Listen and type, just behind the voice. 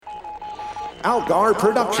Algar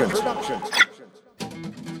Productions.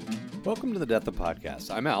 Welcome to the Death of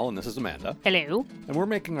Podcast. I'm Al, and this is Amanda. Hello. And we're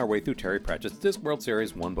making our way through Terry Pratchett's Discworld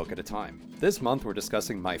series one book at a time. This month, we're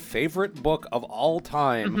discussing my favorite book of all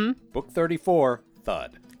time, Book 34,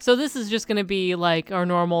 Thud. So this is just going to be like our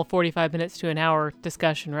normal 45 minutes to an hour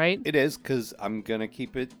discussion, right? It is, because I'm going to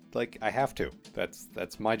keep it like I have to.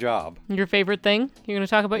 That's my job. Your favorite thing? You're going to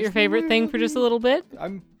talk about your favorite thing for just a little bit?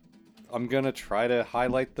 I'm going to try to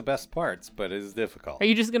highlight the best parts, but it is difficult. Are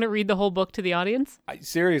you just going to read the whole book to the audience?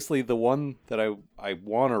 Seriously, the one that I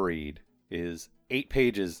want to read is 8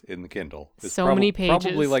 pages in the Kindle. It's many pages.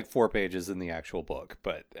 Probably like 4 pages in the actual book,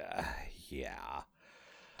 but yeah.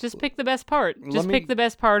 Just pick the best part. Pick the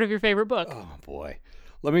best part of your favorite book. Oh boy.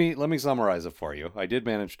 Let me summarize it for you. I did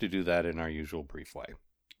manage to do that in our usual brief way.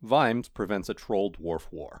 Vimes prevents a troll dwarf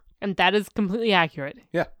war. And that is completely accurate.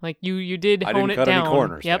 Yeah. Like you did hone it down. I didn't cut any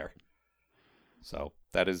corners yep. there. So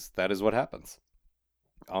that is what happens.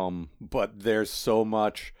 But there's so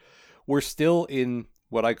much. We're still in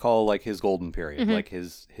what I call like his golden period, like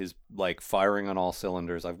his like firing on all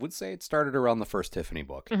cylinders. I would say it started around the first Tiffany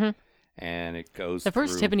book, and it goes. The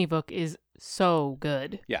first Tiffany book is so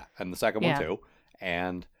good. Yeah, and the second one too,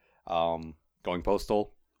 and Going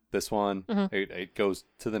Postal. This one, it goes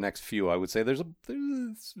to the next few. I would say there's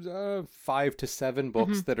 5 to 7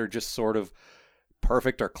 books that are just sort of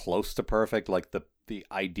perfect or close to perfect, like the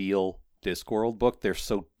ideal Discworld book. They're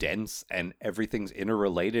so dense and everything's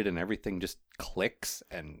interrelated and everything just clicks,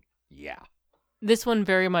 and yeah. This one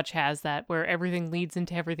very much has that, where everything leads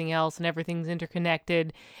into everything else and everything's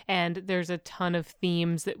interconnected, and there's a ton of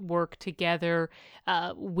themes that work together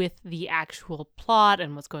with the actual plot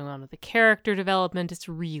and what's going on with the character development. It's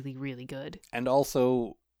really, really good. And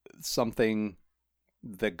also something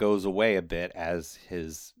that goes away a bit as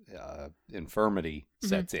his infirmity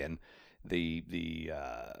sets in. The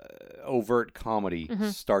overt comedy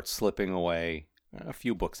starts slipping away a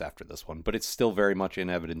few books after this one, but it's still very much in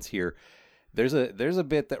evidence here. There's a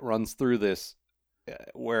bit that runs through this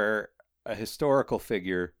where a historical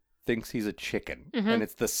figure thinks he's a chicken, and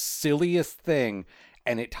it's the silliest thing,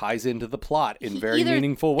 and it ties into the plot in very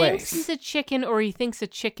meaningful ways. He thinks he's a chicken, or he thinks a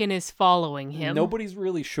chicken is following him. Nobody's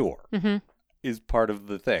really sure. Is part of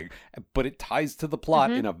the thing, but it ties to the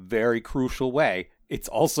plot in a very crucial way. It's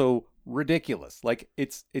also ridiculous. Like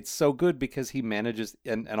it's so good because he manages,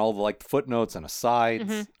 and all the like footnotes and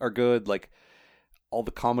asides are good. Like all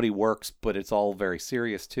the comedy works, but it's all very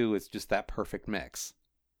serious too. It's just that perfect mix.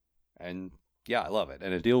 And yeah, I love it.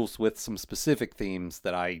 And it deals with some specific themes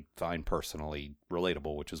that I find personally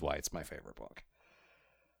relatable, which is why it's my favorite book.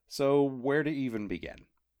 So where to even begin?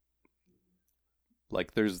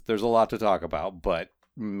 Like, there's a lot to talk about, but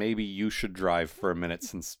maybe you should drive for a minute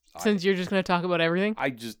since you're just going to talk about everything?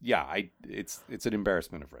 It's an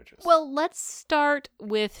embarrassment of riches. Well, let's start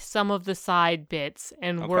with some of the side bits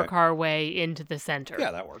and work our way into the center.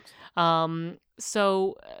 Yeah, that works.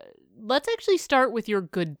 So let's actually start with your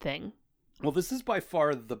good thing. Well, this is by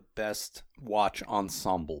far the best watch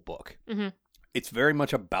ensemble book. It's very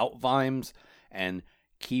much about Vimes, and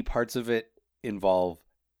key parts of it involve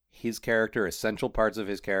his character, essential parts of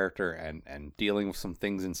his character, and dealing with some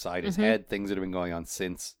things inside his head, things that have been going on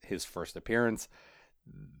since his first appearance,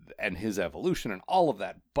 and his evolution, and all of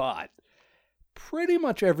that. But pretty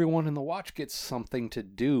much everyone in the watch gets something to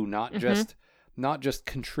do, not just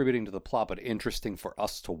contributing to the plot, but interesting for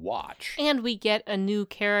us to watch. And we get a new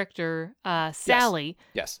character, Sally,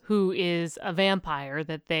 yes, who is a vampire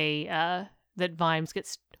that that Vimes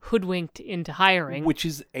gets hoodwinked into hiring, which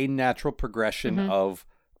is a natural progression of.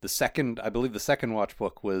 I believe the second watch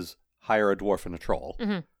book was hire a dwarf and a troll.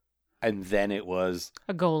 And then it was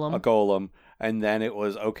a golem. And then it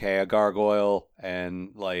was, a gargoyle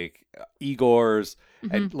and like Igors.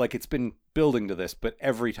 And like it's been building to this, but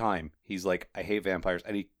every time he's like, I hate vampires.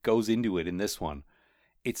 And he goes into it in this one.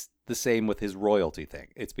 It's the same with his royalty thing.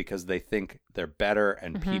 It's because they think they're better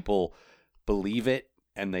and people believe it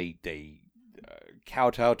and they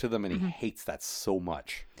kowtow to them, and he hates that so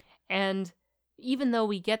much. And even though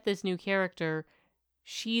we get this new character,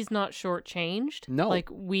 she's not shortchanged. No. Like,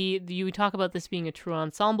 you talk about this being a true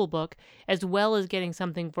ensemble book, as well as getting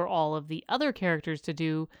something for all of the other characters to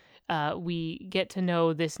do. We get to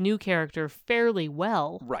know this new character fairly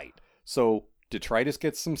well. Right. So Detritus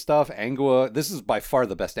gets some stuff. Angua, this is by far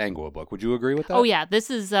the best Angua book. Would you agree with that? Oh, yeah. This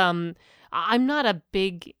is,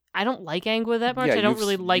 I don't like Angua that much. Yeah, I don't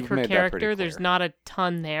really like her character. There's not a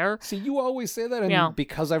ton there. See, you always say that, and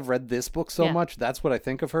because I've read this book so much, that's what I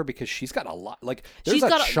think of her, because she's got a lot. Like, there's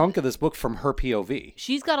a chunk of this book from her POV.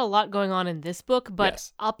 She's got a lot going on in this book,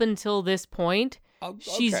 but up until this point,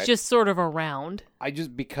 she's just sort of around.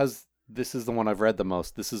 because this is the one I've read the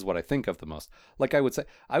most. This is what I think of the most. Like I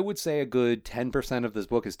would say a good 10% of this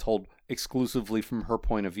book is told exclusively from her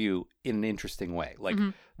point of view in an interesting way. Like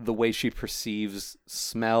the way she perceives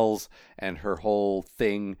smells and her whole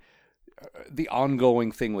thing, the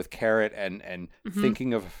ongoing thing with Carrot and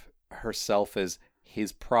thinking of herself as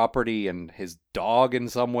his property and his dog in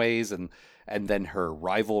some ways, and then her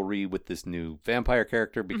rivalry with this new vampire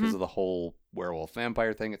character because of the whole werewolf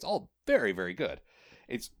vampire thing. It's all very, very good.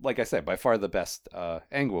 It's, like I said, by far the best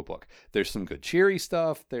Angua book. There's some good cheery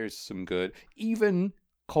stuff. There's some good, even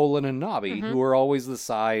Colin and Nobby, who are always the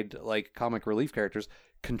side, like, comic relief characters,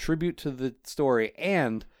 contribute to the story.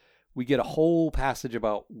 And we get a whole passage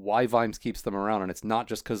about why Vimes keeps them around. And it's not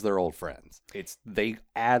just because they're old friends. It's they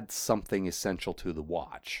add something essential to the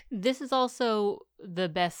watch. This is also the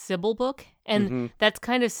best Sybil book. And that's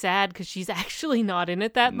kind of sad because she's actually not in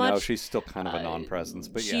it that much. No, she's still kind of a non-presence,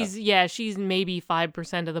 but she's maybe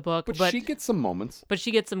 5% of the book. But she gets some moments. But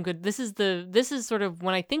she gets some good. This is sort of,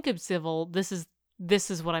 when I think of Sybil, this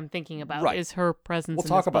is what I'm thinking about, right, is her presence in this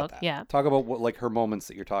book. We'll talk about that. Yeah. Talk about what, like, her moments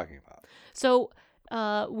that you're talking about. So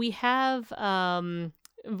we have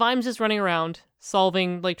Vimes is running around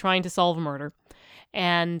trying to solve a murder.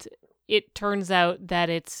 And it turns out that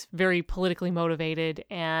it's very politically motivated,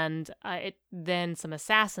 and then some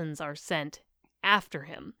assassins are sent after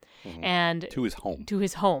him, and to his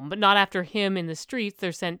home, but not after him in the streets.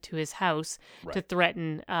 They're sent to his house to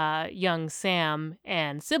threaten young Sam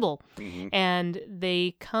and Sybil, and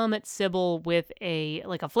they come at Sybil with a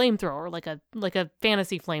flamethrower, like a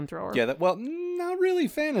fantasy flamethrower. Yeah, not really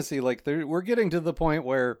fantasy. Like, we're getting to the point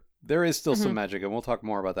where there is still some magic, and we'll talk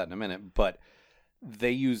more about that in a minute, but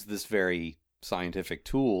they use this very scientific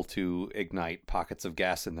tool to ignite pockets of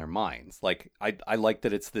gas in their minds. Like, I like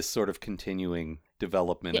that it's this sort of continuing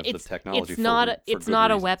development of the technology. It's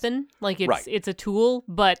not a weapon. Like, it's a tool,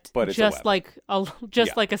 but just like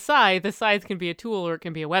a scythe, the scythe can be a tool or it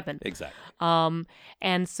can be a weapon. Exactly.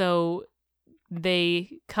 And so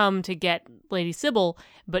they come to get Lady Sybil,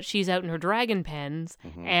 but she's out in her dragon pens.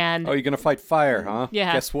 And you're gonna fight fire, huh?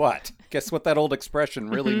 Yeah. Guess what that old expression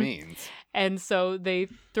really means. And so they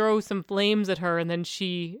throw some flames at her, and then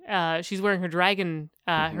she's wearing her dragon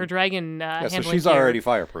handling so she's gear. already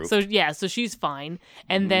fireproof. So she's fine.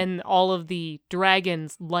 And then all of the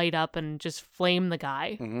dragons light up and just flame the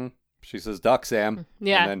guy. She says, "Duck, Sam."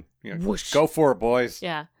 Yeah. And then go for it, boys.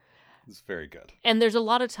 Yeah. It's very good. And there's a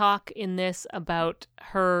lot of talk in this about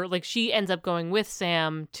her, like, she ends up going with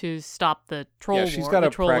Sam to stop the troll war. Yeah, she's got a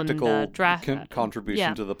practical contribution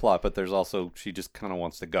Yeah. to the plot, but there's also, she just kind of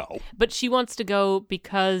wants to go. But she wants to go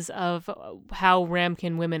because of how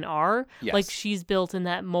Ramkin women are. Yes. Like, she's built in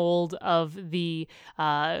that mold of the,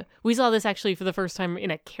 we saw this actually for the first time in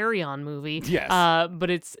a Carry On movie. Yes. But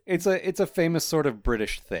it's a famous sort of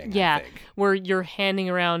British thing, yeah, I think. where you're handing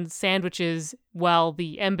around sandwiches while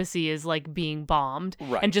the embassy is, like, being bombed,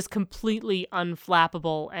 right, and just completely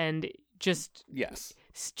unflappable and just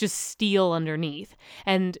steel underneath.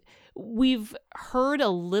 And we've heard a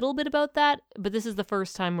little bit about that, but this is the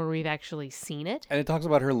first time where we've actually seen it. And it talks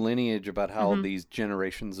about her lineage, about how these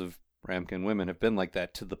generations of Ramkin women have been like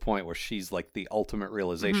that, to the point where she's like the ultimate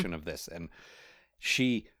realization of this. And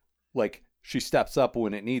she steps up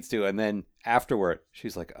when it needs to, and then afterward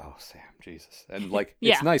she's like, "Oh, Sam, Jesus." And like,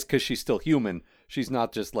 it's nice because she's still human. She's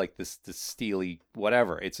not just like this steely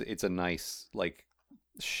whatever. It's a nice, like,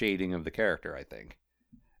 shading of the character, I think.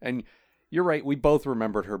 And you're right, we both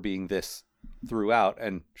remembered her being this throughout,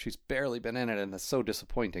 and she's barely been in it, and that's so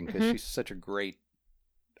disappointing because she's such a great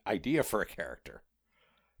idea for a character.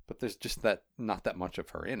 But there's just not that much of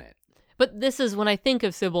her in it. But this is, when I think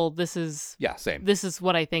of Sybil, same. This is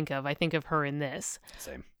what I think of. I think of her in this.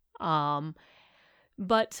 Same.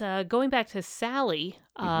 But going back to Sally,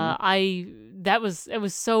 it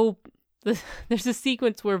was so. There's a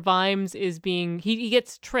sequence where Vimes is he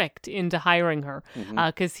gets tricked into hiring her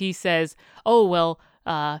because he says, "Oh, well,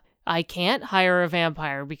 I can't hire a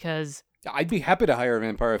vampire because." I'd be happy to hire a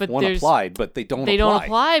vampire if one applied, but they don't apply. They don't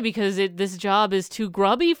apply because this job is too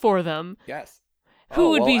grubby for them. Yes.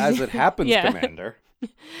 Who would be, as it happens, Commander.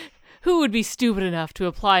 Who would be stupid enough to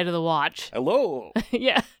apply to the watch? Hello.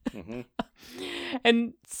 Yeah.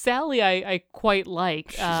 And Sally, I quite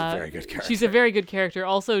like. She's a very good character. She's a very good character.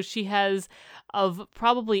 Also, she has, of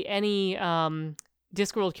probably any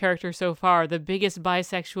Discworld character so far, the biggest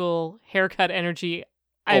bisexual haircut energy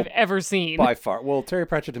I've ever seen. By far. Well, Terry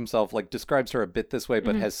Pratchett himself describes her a bit this way,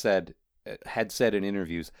 but had said in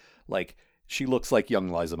interviews, like, she looks like young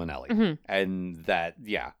Liza Minnelli. And that,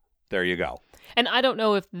 there you go. And I don't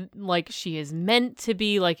know if, like, she is meant to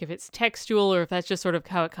be, like, if it's textual or if that's just sort of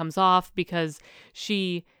how it comes off, because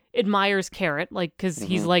she admires Carrot, like, because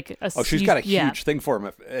he's like a... Oh, she's got a huge thing for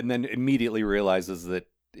him, and then immediately realizes that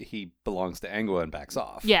he belongs to Angua and backs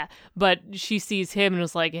off. Yeah, but she sees him and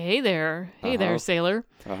was like, hey there, sailor.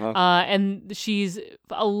 And she's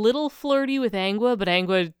a little flirty with Angua, but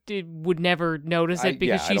Angua would never notice it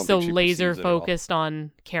because she's so laser focused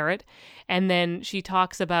on Carrot. And then she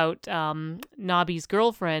talks about Nobby's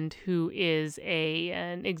girlfriend, who is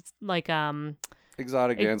exotic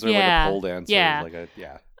dancer, like a pole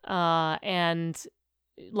dancer. And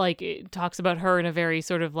like it talks about her in a very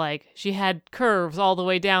sort of like she had curves all the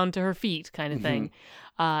way down to her feet kind of thing.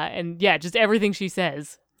 And yeah, just everything she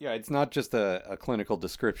says. Yeah, it's not just a clinical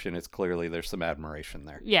description. It's clearly there's some admiration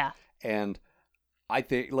there. Yeah. And I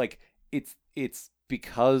think like it's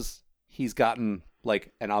because he's gotten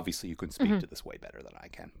like, and obviously you can speak to this way better than I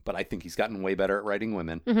can, but I think he's gotten way better at writing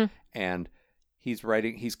women. And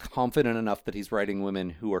he's confident enough that he's writing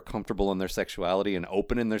women who are comfortable in their sexuality and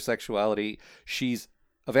open in their sexuality. She's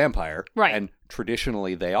a vampire, right? And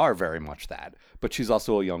traditionally they are very much that, but she's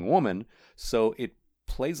also a young woman, so it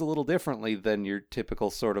plays a little differently than your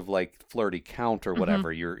typical sort of like flirty count or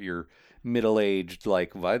whatever. You're middle-aged,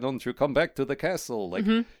 like, why don't you come back to the castle? Like,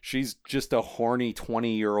 she's just a horny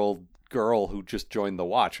 20-year-old girl who just joined the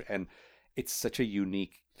watch, and it's such a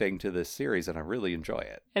unique thing to this series, and I really enjoy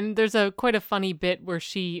it. And there's quite a funny bit where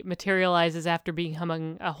she materializes after being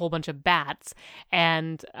among a whole bunch of bats,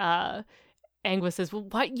 and Angua says, well,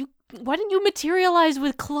 why didn't you materialize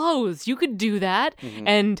with clothes? You could do that.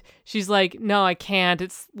 And she's like, no, I can't.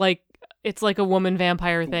 It's like a woman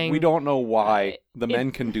vampire thing. We don't know why the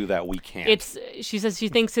men can do that. We can't. She says she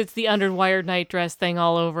thinks it's the underwired nightdress thing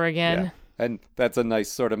all over again. Yeah. And that's a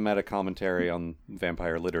nice sort of meta commentary on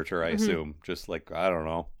vampire literature, I assume. Just like, I don't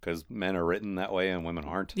know, because men are written that way and women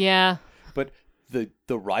aren't. Yeah. But the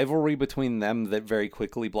rivalry between them that very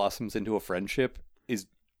quickly blossoms into a friendship is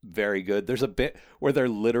very good. There's a bit where they're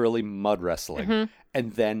literally mud wrestling,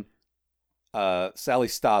 and then Sally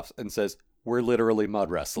stops and says, "We're literally mud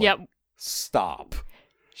wrestling." Yep. Stop.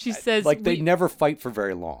 She says, like they never fight for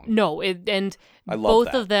very long. No, and I love both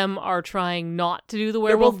that. of them are trying not to do the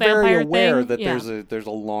werewolf vampire thing. They're both very aware thing. that there's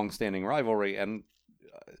a long-standing rivalry, and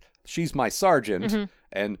she's my sergeant,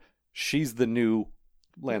 and she's the new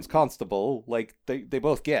Lance Constable. Like they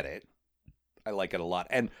both get it. I like it a lot,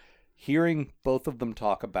 and hearing both of them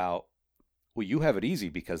talk about, well, you have it easy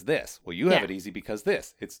because this. Well, you have it easy because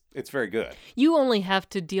this. It's very good. You only have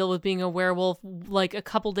to deal with being a werewolf like a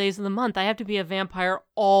couple days in the month. I have to be a vampire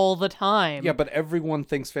all the time. Yeah, but everyone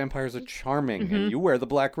thinks vampires are charming, and you wear the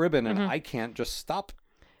black ribbon, and I can't just stop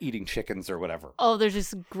eating chickens or whatever. Oh, there's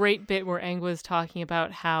this great bit where Angua is talking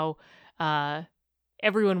about how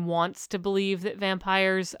everyone wants to believe that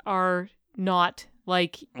vampires are not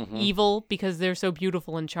like evil because they're so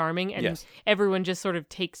beautiful and charming, and everyone just sort of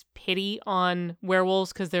takes pity on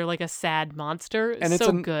werewolves because they're like a sad monster. And it's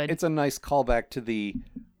so good. It's a nice callback to the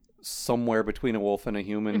somewhere between a wolf and a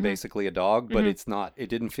human, basically a dog, but it's not. It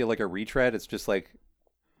didn't feel like a retread. It's just like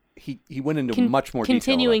he went into much more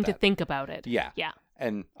continuing detail to think about it. Yeah.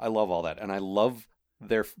 And I love all that, and I love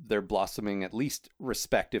their blossoming at least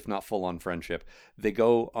respect, if not full on friendship. They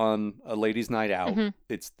go on a ladies' night out.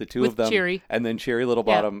 It's the two with of them, Cheery. And then Cherry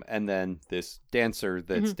Littlebottom, and then this dancer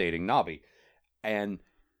that's dating Nobby. And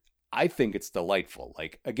I think it's delightful.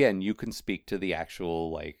 Like, again, you can speak to the actual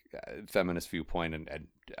like feminist viewpoint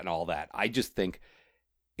and all that. I just think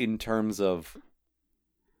in terms of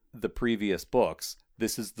the previous books,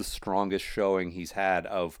 this is the strongest showing he's had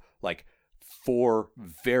of like 4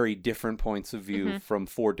 very different points of view from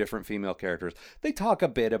 4 different female characters. They talk a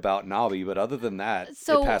bit about Nobby, but other than that,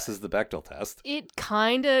 it passes the Bechdel test. It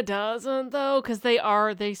kind of doesn't, though, because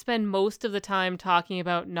they spend most of the time talking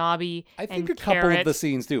about Nobby and I think a Carrot. couple of the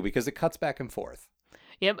scenes do, because it cuts back and forth.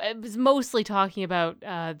 Yeah, it was mostly talking about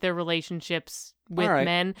their relationships with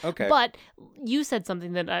men. Okay. But you said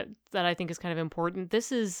something that I think is kind of important.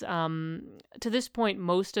 This is, to this point,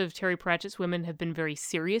 most of Terry Pratchett's women have been very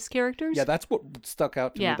serious characters. Yeah, that's what stuck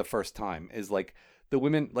out to me the first time, is like the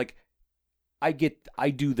women, like I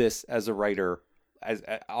do this as a writer as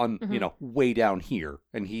on, way down here,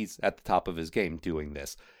 and he's at the top of his game doing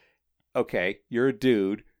this. Okay, you're a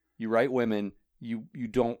dude, you write women, you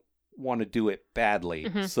don't want to do it badly,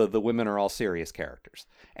 so the women are all serious characters.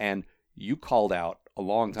 And you called out a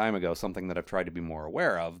long time ago something that I've tried to be more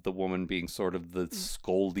aware of, the woman being sort of the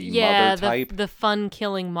scoldy mother type. The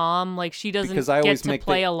fun-killing mom, like she doesn't get to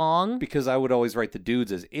play along. Because I would always write the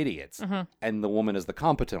dudes as idiots, and the woman as the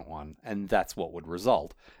competent one, and that's what would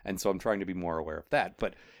result. And so I'm trying to be more aware of that.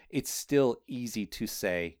 But it's still easy to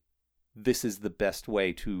say, this is the best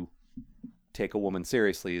way to take a woman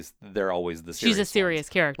seriously is they're always the serious She's a serious ones.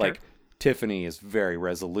 character. Like, Tiffany is very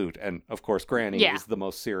resolute, and of course Granny Yeah. is the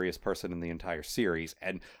most serious person in the entire series,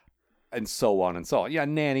 and so on and so on. Yeah,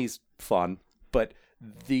 Nanny's fun, but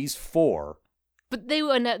these four... But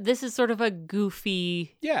this is sort of a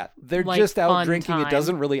goofy... Yeah, they're like, just out fun drinking. time. It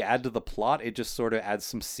doesn't really add to the plot. It just sort of adds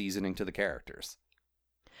some seasoning to the characters.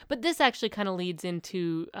 But this actually kind of leads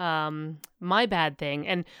into my bad thing.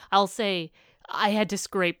 And I'll say I had to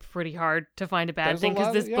scrape pretty hard to find a bad thing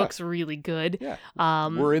because this book's really good. Yeah.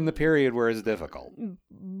 We're in the period where it's difficult.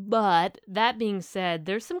 But that being said,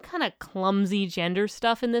 there's some kind of clumsy gender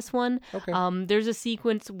stuff in this one. Okay. There's a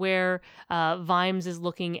sequence where Vimes is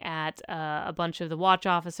looking at a bunch of the watch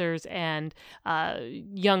officers, and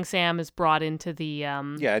young Sam is brought into the...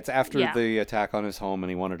 it's after the attack on his home,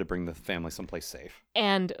 and he wanted to bring the family someplace safe.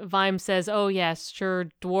 And Vimes says, oh, yes, sure,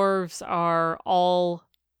 dwarves are all...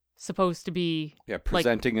 supposed to be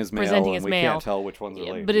presenting as male, and we can't tell which ones are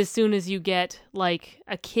ladies. But as soon as you get like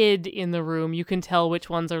a kid in the room, you can tell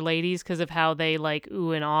which ones are ladies because of how they like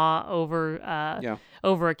ooh and ah over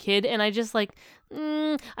a kid. And I just like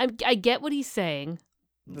I get what he's saying.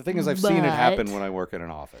 The thing is, I've seen it happen when I work in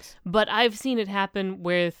an office. But I've seen it happen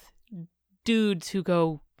with dudes who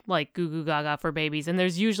go like goo goo gaga for babies, and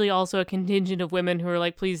there's usually also a contingent of women who are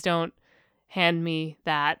like, please don't hand me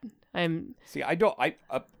that.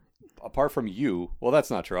 Apart from you, well, that's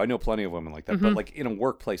not true. I know plenty of women like that. But like in a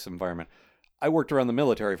workplace environment, I worked around the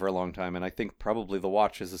military for a long time, and I think probably the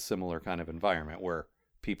Watch is a similar kind of environment where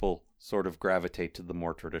people sort of gravitate to the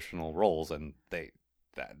more traditional roles, and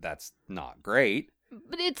that's not great.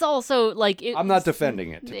 But it's also like... I'm not defending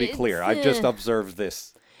it, to be clear. I've just observed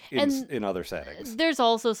this in other settings. There's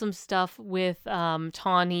also some stuff with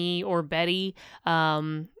Tawny or Betty,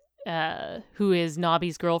 who is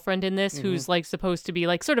Nobby's girlfriend in this, who's like supposed to be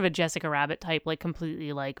like sort of a Jessica Rabbit type, like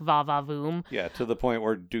completely like va-va-voom. Yeah, to the point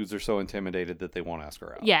where dudes are so intimidated that they won't ask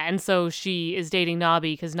her out. Yeah, and so she is dating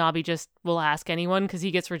Nobby because Nobby just will ask anyone because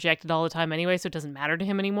he gets rejected all the time anyway, so it doesn't matter to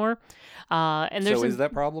him anymore. And there's is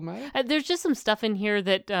that problematic? There's just some stuff in here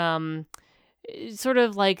that sort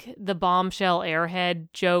of like the bombshell airhead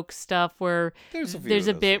joke stuff where there's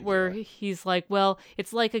a bit where he's like, well,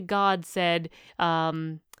 it's like a god said,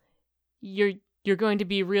 you're going to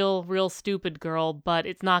be real stupid, girl, but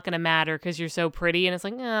it's not going to matter because you're so pretty. And it's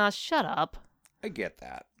like, shut up. I get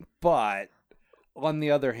that. But on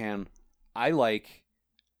the other hand,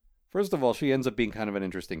 first of all, she ends up being kind of an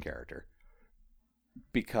interesting character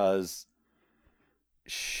because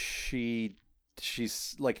she's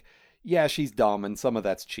like, yeah, she's dumb and some of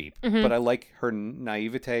that's cheap, but I like her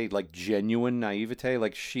naivete, like genuine naivete.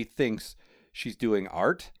 Like she thinks she's doing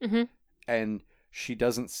art and she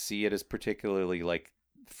doesn't see it as particularly like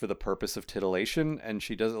for the purpose of titillation, and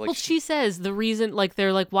she doesn't like. Well, she says the reason, like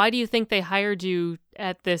they're like, why do you think they hired you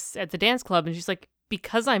at the dance club? And she's like,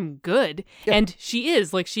 because I'm good, and she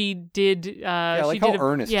is. Like she did.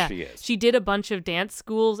 Earnest she is. She did a bunch of dance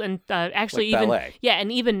schools, and actually like even ballet.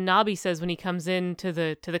 And even Nobby says when he comes into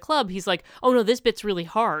the club, he's like, oh no, this bit's really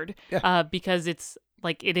hard, because it's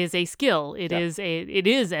like it is a skill, it is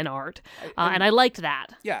an art, and I liked that.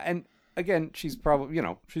 Yeah, and. Again, she's probably,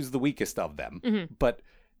 she's the weakest of them. But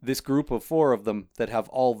this group of four of them that have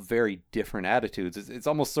all very different attitudes, it's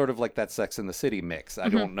almost sort of like that Sex and the City mix. I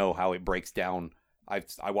don't know how it breaks down.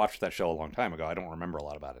 I watched that show a long time ago. I don't remember a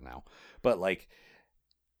lot about it now. But, like,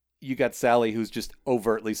 you got Sally, who's just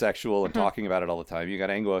overtly sexual and talking about it all the time. You got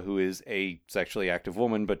Angua, who is a sexually active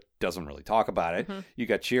woman but doesn't really talk about it. You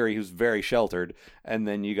got Cheery, who's very sheltered. And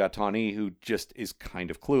then you got Tawny, who just is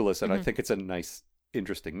kind of clueless. And I think it's a nice...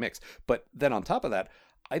 interesting mix. But then on top of that,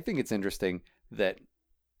 I think it's interesting that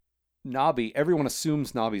Nobby, everyone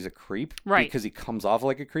assumes Nobby's a creep because he comes off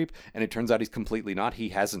like a creep, and it turns out he's completely not. He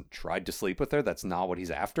hasn't tried to sleep with her. That's not what he's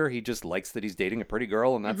after. He just likes that he's dating a pretty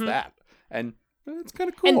girl, and that's that. And it's kind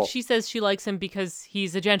of cool. And she says she likes him because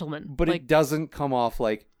he's a gentleman. But it doesn't come off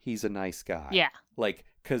like he's a nice guy. Yeah. Like,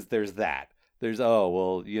 because there's that. There's,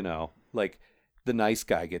 like the nice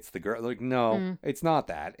guy gets the girl. Like, no, it's not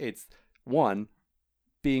that. It's one,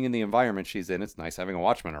 being in the environment she's in, it's nice having a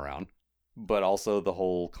watchman around, but also the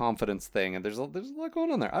whole confidence thing, and there's a lot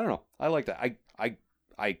going on there. I don't know. I like that.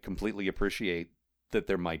 I completely appreciate that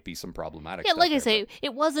there might be some problematic stuff. Yeah, like there, I say,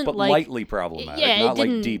 it wasn't but like... lightly problematic, not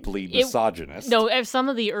like deeply misogynist. No, some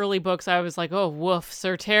of the early books I was like, oh, woof,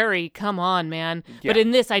 Sir Terry, come on, man. Yeah. But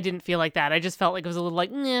in this, I didn't feel like that. I just felt like it was a little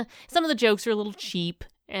like, some of the jokes are a little cheap,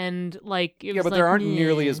 and like... It was but there aren't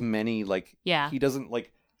nearly as many, like... Yeah. He doesn't,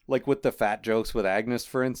 like with the fat jokes with Agnes,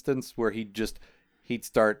 for instance, where he'd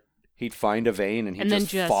find a vein and he'd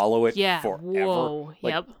just follow it forever. Whoa.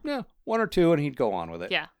 Like, yep. Yeah, one or two and he'd go on with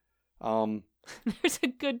it. Yeah. There's a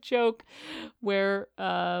good joke where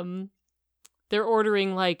they're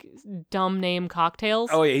ordering like dumb name cocktails.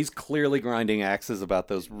 Oh yeah, he's clearly grinding axes about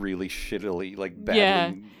those really shittily, like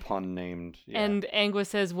badly pun named. Yeah. And Angua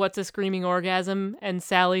says, "What's a screaming orgasm?" And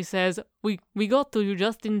Sally says, "We got to you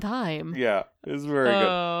just in time." Yeah, it's very good.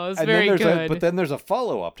 Oh, it's very good. But then there's a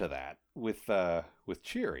follow up to that with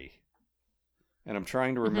Cheery, and I'm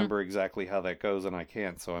trying to remember exactly how that goes, and I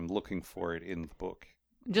can't, so I'm looking for it in the book.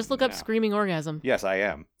 Just look up screaming orgasm. Yes, I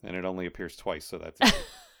am, and it only appears twice, so that's it.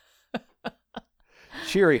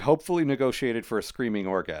 Cheery hopefully negotiated for a screaming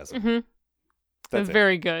orgasm. Mm-hmm. That's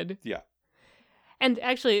very good. Yeah. And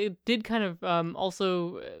actually, it did kind of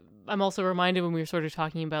also... I'm also reminded when we were sort of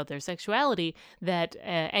talking about their sexuality that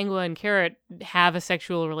Angua and Carrot have a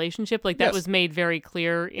sexual relationship. Like, that was made very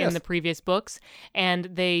clear in the previous books. And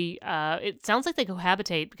they... it sounds like they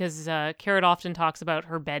cohabitate because Carrot often talks about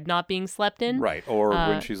her bed not being slept in. Right. Or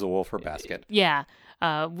when she's a wolf, her basket. Yeah.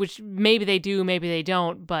 Which maybe they do, maybe they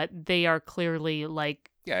don't, but they are clearly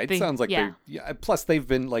like... Yeah, it sounds like they... Yeah, plus, they've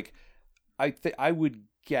been like... I would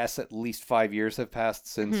guess at least 5 years have passed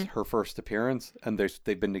since her first appearance, and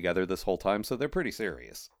they've been together this whole time, so they're pretty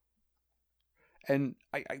serious. And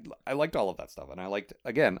I liked all of that stuff, and I liked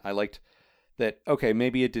that, okay,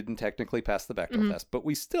 maybe it didn't technically pass the Bechdel test, but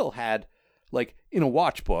we still had, like, in a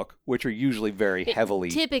watch book, which are usually very heavily...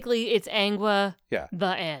 Typically, it's Angua,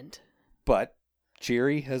 the end. But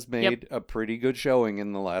Cheery has made a pretty good showing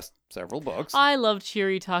in the last several books. I loved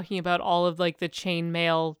Cheery talking about all of, like, the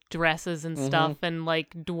chainmail dresses and stuff and,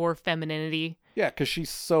 like, dwarf femininity. Yeah, because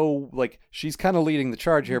she's so, like, she's kind of leading the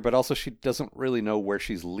charge here, but also she doesn't really know where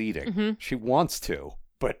she's leading. She wants to,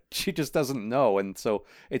 but she just doesn't know, and so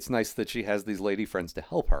it's nice that she has these lady friends to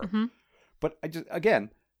help her. But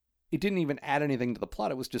again, it didn't even add anything to the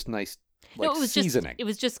plot. It was just nice, like, seasoning. It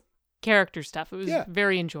was just character stuff. It was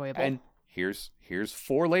very enjoyable. And here's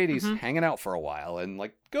 4 ladies hanging out for a while, and,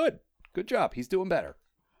 like, good job. He's doing better.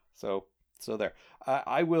 So there.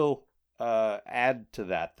 I will add to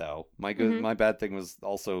that, though. My bad thing was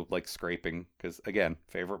also, like, scraping, because, again,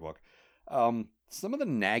 favorite book. Some of the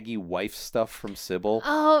naggy wife stuff from Sybil.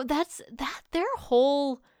 Oh, that's their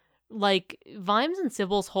whole, like, Vimes and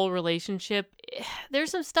Sybil's whole relationship.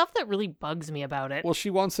 There's some stuff that really bugs me about it. Well, she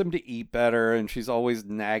wants him to eat better, and she's always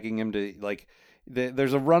nagging him to, like,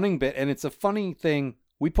 there's a running bit, and it's a funny thing.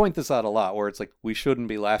 We point this out a lot, where it's like, we shouldn't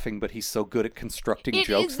be laughing, but he's so good at constructing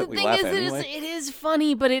jokes that we laugh anyway. It is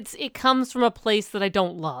funny, but it comes from a place that I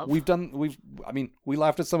don't love. We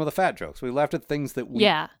laughed at some of the fat jokes. We laughed at things that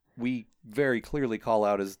we very clearly call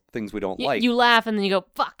out as things we don't like. You laugh, and then you go,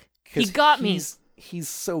 fuck, he got me. He's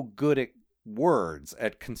so good at words,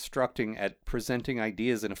 at constructing, at presenting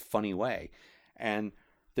ideas in a funny way. And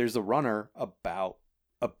there's a runner about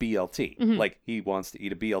a BLT. Like, he wants to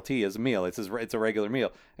eat a BLT as a meal. It's a regular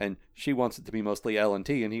meal. And she wants it to be mostly L and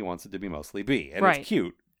T, and he wants it to be mostly B. And it's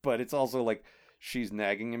cute, but it's also like, she's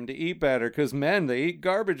nagging him to eat better, because men, they eat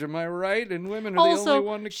garbage, am I right? And women are the only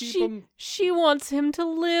one to keep them. She wants him to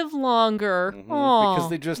live longer.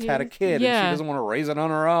 Because they just had a kid, and she doesn't want to raise it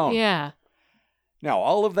on her own. Yeah. Now,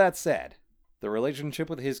 all of that said, the relationship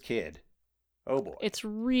with his kid, oh boy. It's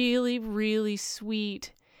really, really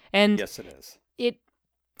sweet. And yes, it is.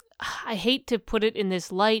 I hate to put it in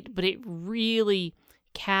this light, but it really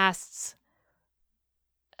casts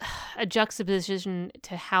a juxtaposition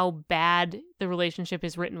to how bad the relationship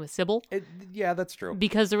is written with Sybil. Yeah, that's true.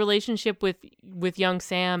 Because the relationship with young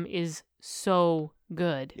Sam is so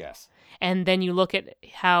good. Yes. And then you look at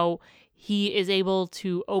how he is able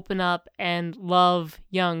to open up and love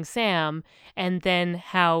young Sam, and then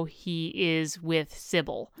how he is with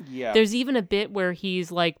Sybil. Yeah. There's even a bit where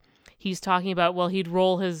he's talking about, well, he'd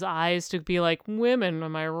roll his eyes to be like, women,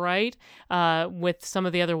 am I right? With some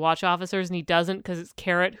of the other watch officers, and he doesn't, because it's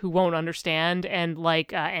Carrot who won't understand, and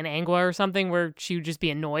like an Angua or something, where she would just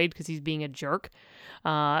be annoyed because he's being a jerk.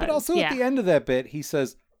 But also at the end of that bit, he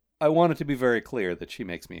says, I want it to be very clear that she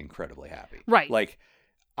makes me incredibly happy. Right. Like,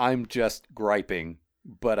 I'm just griping,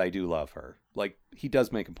 but I do love her. Like, he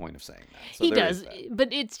does make a point of saying that. So he does,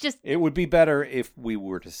 but it's just... It would be better if we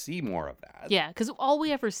were to see more of that. Yeah, because all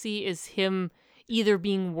we ever see is him either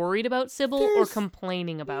being worried about Sybil or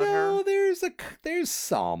complaining about her. No, there's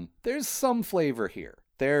some flavor here.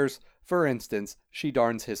 There's, for instance, she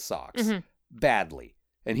darns his socks badly,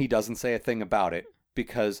 and he doesn't say a thing about it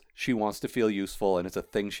because she wants to feel useful, and it's a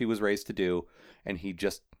thing she was raised to do, and he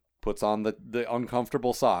just puts on the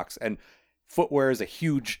uncomfortable socks. And footwear is a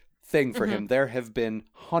huge thing for him. There have been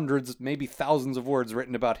hundreds, maybe thousands of words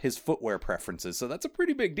written about his footwear preferences, so that's a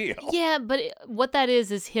pretty big deal. Yeah, but what that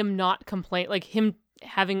is him not him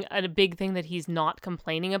having a big thing that he's not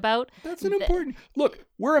complaining about. That's an important... Look,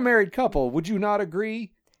 we're a married couple. Would you not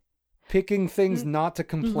agree? Picking things not to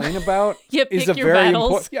complain about is a very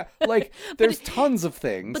important... Yeah, like, there's tons of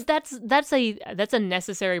things. But that's a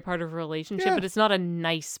necessary part of a relationship, but it's not a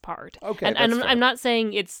nice part. Okay, and I'm not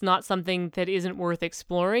saying it's not something that isn't worth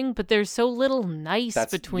exploring, but there's so little nice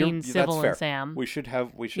between Sybil and Sam. We should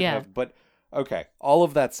have, but okay, all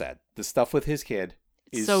of that said, the stuff with his kid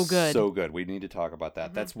is so good. We need to talk about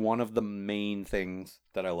that. That's one of the main things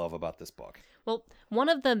that I love about this book. Well, one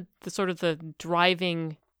of the sort of the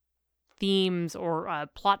driving themes or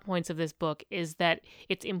plot points of this book is that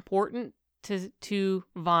it's important to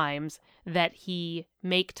Vimes that he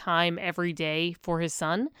make time every day for his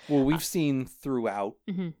son. Well, we've seen throughout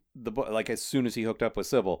the book, like as soon as he hooked up with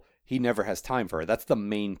Sybil, he never has time for her. That's the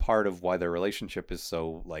main part of why their relationship is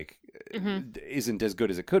so like isn't as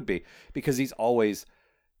good as it could be, because he's always,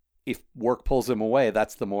 if work pulls him away,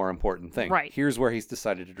 that's the more important thing. Right. Here's where he's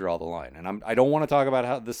decided to draw the line, and I don't want to talk about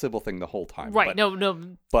how the Sybil thing the whole time. Right.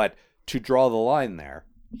 But to draw the line there,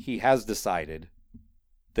 he has decided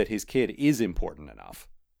that his kid is important enough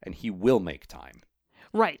and he will make time.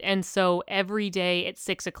 Right. And so every day at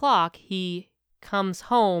 6:00, he comes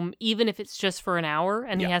home, even if it's just for an hour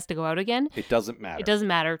and he has to go out again. It doesn't matter. It doesn't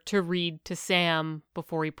matter to read to Sam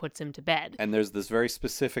before he puts him to bed. And there's this very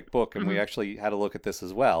specific book, and we actually had a look at this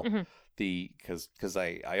as well. Because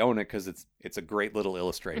I own it, because it's a great little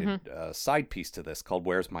illustrated side piece to this called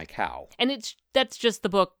 "Where's My Cow?" And that's just the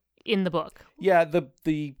book in the book. Yeah,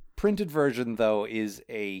 the printed version though is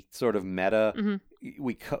a sort of meta.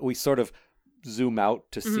 We sort of zoom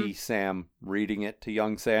out to see Sam reading it to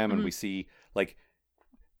young Sam, and we see like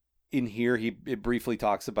in here it briefly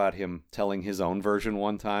talks about him telling his own version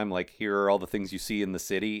one time, like, here are all the things you see in the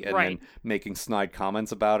city, and then making snide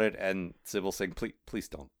comments about it, and Sybil saying, please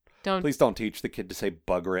don't. Please don't teach the kid to say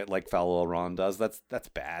bugger it like Falwell Ron does. That's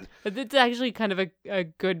bad. It's actually kind of a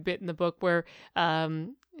good bit in the book where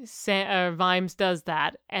Vimes does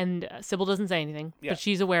that, and Sybil doesn't say anything, but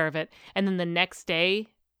she's aware of it. And then the next day,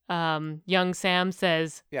 young Sam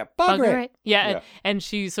says, bugger it. Yeah. And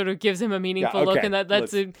she sort of gives him a meaningful look, and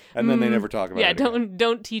that's and then they never talk about it. Yeah,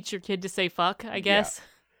 don't teach your kid to say fuck, I guess. Yeah.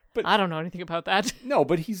 But I don't know anything about that. No,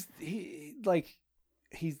 but he's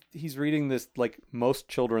reading this, like most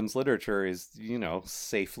children's literature is,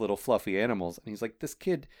 safe little fluffy animals. And he's like, this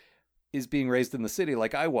kid is being raised in the city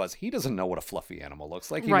like I was. He doesn't know what a fluffy animal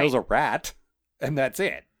looks like. He knows a rat, and that's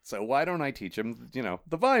it. So why don't I teach him,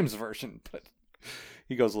 the Vimes version? But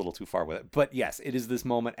he goes a little too far with it. But yes, it is this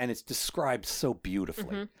moment, and it's described so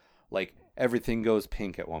beautifully. Like, everything goes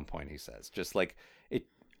pink at one point, he says. Just like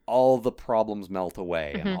all the problems melt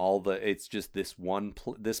away, and it's just this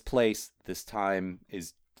this place, this time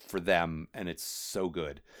is for them, and it's so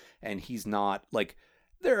good. And he's not like,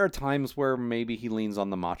 there are times where maybe he leans on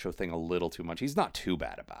the macho thing a little too much. He's not too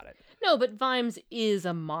bad about it. No, but Vimes is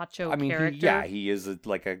a macho character. He is a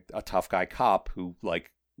tough guy cop who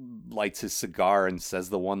like lights his cigar and says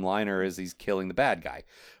the one-liner as he's killing the bad guy.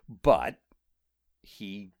 But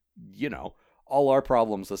he, all our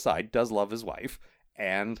problems aside, does love his wife.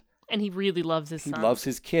 And he really loves his son. He loves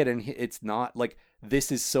his kid, and it's not like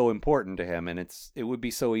this is so important to him, and it would be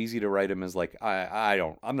so easy to write him as like,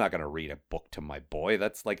 I'm not going to read a book to my boy.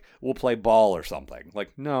 That's like, we'll play ball or something.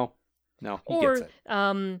 Like, no, he gets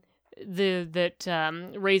it.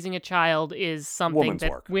 Raising a child is something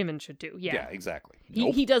that women should do. Yeah, exactly.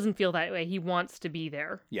 He doesn't feel that way. He wants to be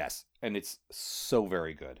there. Yes, and it's so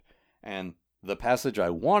very good. And the passage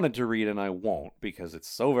I wanted to read, and I won't because it's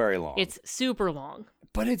so very long. It's super long.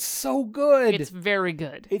 But it's so good. It's very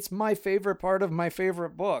good. It's my favorite part of my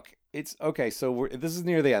favorite book. It's okay. So this is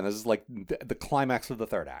near the end. This is like the climax of the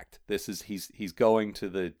third act. This is he's going to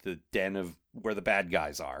the den of where the bad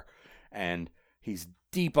guys are, and he's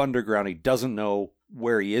deep underground. He doesn't know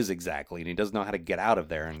where he is exactly, and he doesn't know how to get out of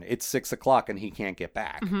there. And it's 6:00, and he can't get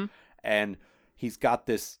back. And he's got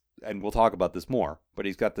this, and we'll talk about this more. But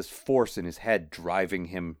he's got this force in his head driving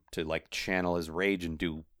him to like channel his rage and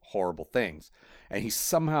do horrible things. And he's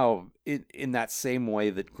somehow, in that same way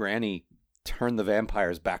that Granny turned the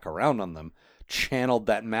vampires back around on them, channeled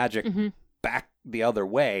that magic back the other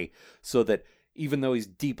way, so that even though he's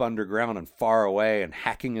deep underground and far away and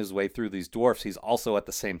hacking his way through these dwarfs, he's also at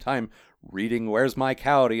the same time reading Where's My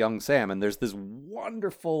Cow to young Sam. And there's this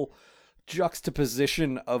wonderful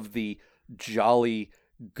juxtaposition of the jolly,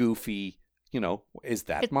 goofy, is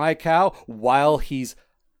that my cow? While he's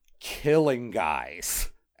killing guys.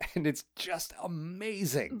 And it's just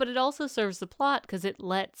amazing. But it also serves the plot because it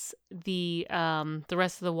lets the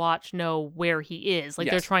rest of the watch know where he is. Like,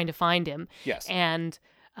 they're trying to find him. Yes. And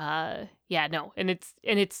Yeah, no, and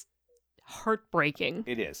it's heartbreaking.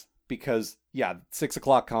 It is. Because, 6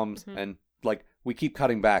 o'clock comes, and, like, we keep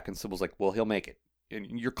cutting back, and Sybil's like, well, he'll make it.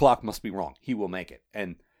 And your clock must be wrong. He will make it.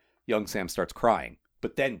 And young Sam starts crying.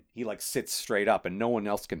 But then he, like, sits straight up, and no one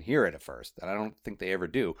else can hear it at first. And I don't think they ever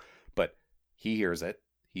do. But he hears it.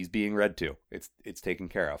 He's being read to. It's taken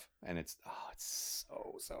care of. And it's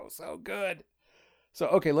so good. So,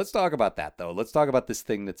 okay, let's talk about that, though. Let's talk about this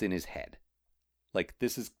thing that's in his head. Like,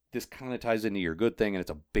 this kind of ties into your good thing, and it's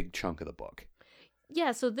a big chunk of the book.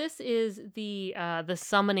 Yeah, so this is the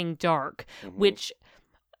summoning dark, which,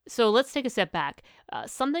 so let's take a step back.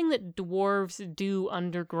 Something that dwarves do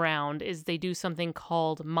underground is they do something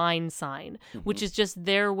called mind sign, which is just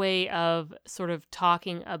their way of sort of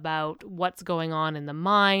talking about what's going on in the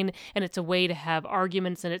mine, and it's a way to have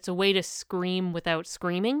arguments, and it's a way to scream without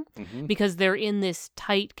screaming, because they're in this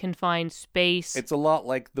tight, confined space. It's a lot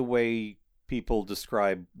like the way people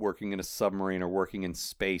describe working in a submarine or working in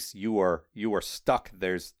space. You are stuck.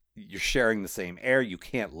 You're sharing the same air. You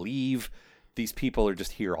can't leave. These people are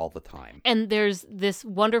just here all the time. And there's this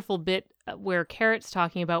wonderful bit where Carrot's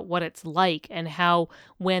talking about what it's like and how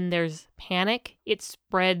when there's panic, it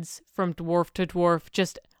spreads from dwarf to dwarf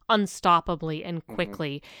just unstoppably and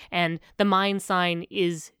quickly. And the mind sign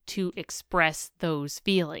is to express those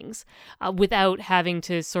feelings without having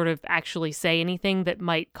to sort of actually say anything that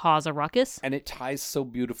might cause a ruckus. And it ties so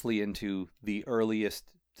beautifully into the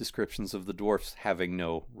earliest descriptions of the dwarfs having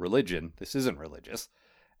no religion. This isn't religious,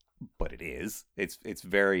 but it is. It's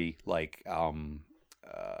very like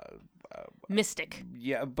mystic.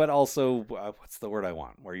 Yeah, but also what's the word I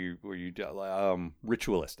want? Where you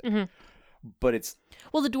ritualistic. But it's...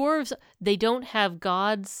 Well, the dwarves, they don't have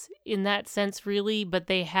gods in that sense, really, but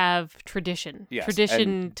they have tradition. Yes, tradition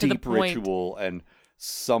and to deep the point. Ritual and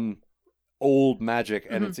some old magic,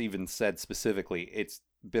 and it's even said specifically, it's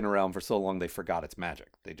been around for so long they forgot it's magic.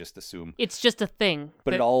 They just assume... It's just a thing.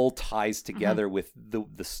 But it all ties together with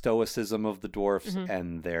the stoicism of the dwarfs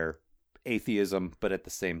and their atheism, but at the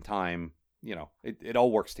same time, it all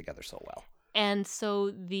works together so well. And so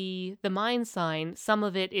the mind sign, some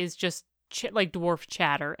of it is just like dwarf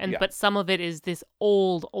chatter, but some of it is this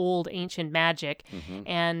old ancient magic.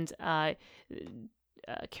 And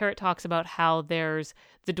Carrot talks about how the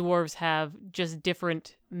dwarves have just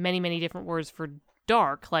many different words for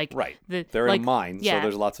dark. Like they're in a mine, so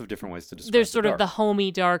there's lots of different ways to describe. There's sort of the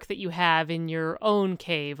homey dark that you have in your own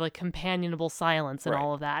cave, like companionable silence and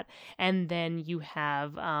all of that. And then you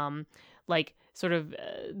have like sort of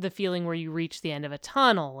the feeling where you reach the end of a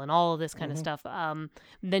tunnel and all of this kind of stuff.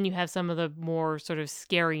 Then you have some of the more sort of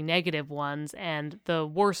scary negative ones, and the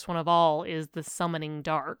worst one of all is the summoning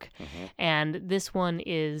dark. And this one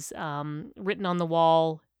is written on the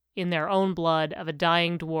wall in their own blood of a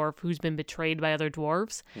dying dwarf who's been betrayed by other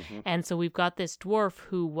dwarves. And so we've got this dwarf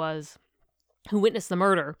who witnessed the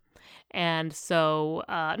murder. And so,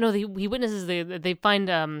 he witnesses they find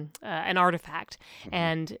an artifact,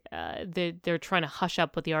 and they're trying to hush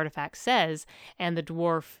up what the artifact says, and the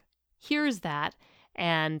dwarf hears that,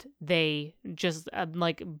 and they just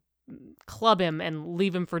club him and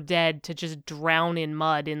leave him for dead to just drown in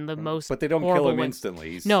mud in the most. But they don't kill him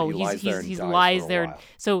instantly. He lies there.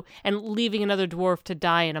 So, and leaving another dwarf to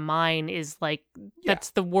die in a mine is like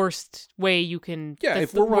that's the worst way you can. Yeah,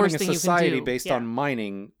 if we're running a society based on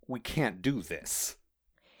mining, we can't do this.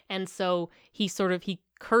 And so he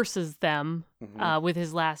curses them with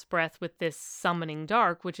his last breath with this summoning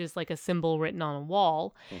dark, which is like a symbol written on a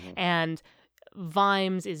wall, and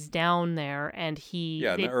Vimes is down there, and in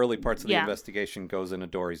the early parts of the investigation goes in a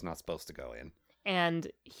door he's not supposed to go in, and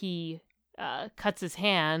he cuts his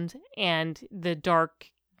hand, and the dark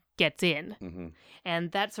gets in.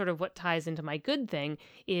 And that's sort of what ties into my good thing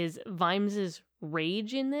is Vimes's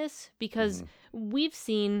rage in this, because we've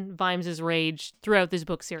seen Vimes's rage throughout this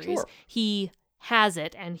book series. He has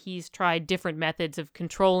it, and he's tried different methods of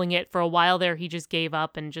controlling it. For a while there, he just gave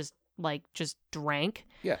up and just drank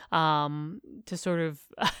to sort of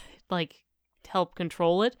help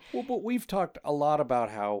control it. Well, but we've talked a lot about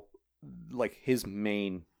how his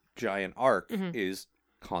main giant arc is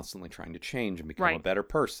constantly trying to change and become a better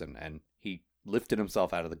person, and he lifted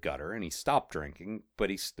himself out of the gutter and he stopped drinking, but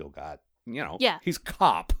he's still got he's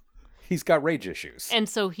cop. He's got rage issues. And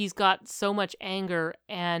so he's got so much anger,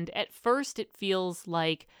 and at first it feels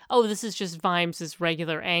like, oh, this is just Vimes'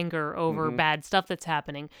 regular anger over bad stuff that's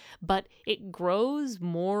happening. But it grows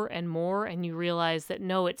more and more, and you realize that,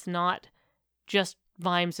 no, it's not just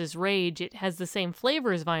Vimes' rage. It has the same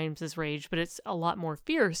flavor as Vimes' rage, but it's a lot more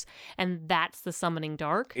fierce, and that's the summoning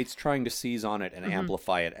dark. It's trying to seize on it and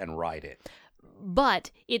amplify it and ride it.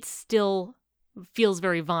 But it's still feels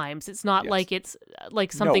very Vimes. It's not Yes. like it's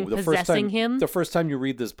like something No, possessing him. The first time you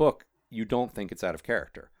read this book, you don't think it's out of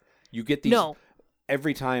character. You get these No.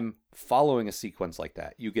 every time following a sequence like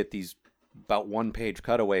that. You get these about 1-page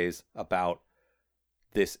cutaways about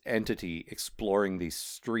this entity exploring these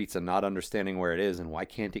streets and not understanding where it is and why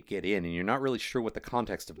can't it get in, and you're not really sure what the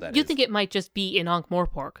context of that is. You think it might just be in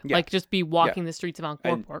Ankh-Morpork, Yeah. like just be walking the streets of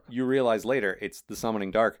Ankh-Morpork. And you realize later it's the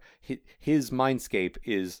Summoning Dark. His mindscape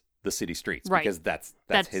is the city streets, Right. because that's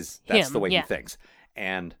him, the way yeah. he thinks,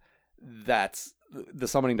 and that's the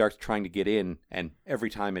Summoning Dark's trying to get in, and every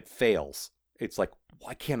time it fails, it's like,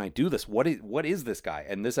 why can't I do this? What is this guy?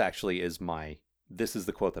 And this actually is this is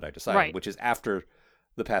the quote that I decided, Right. which is after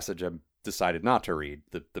the passage I decided not to read,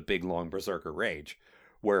 the big long berserker rage,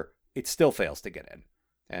 where it still fails to get in.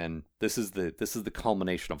 And this is the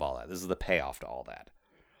culmination of all that. This is the payoff to all that.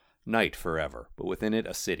 Night forever, but within it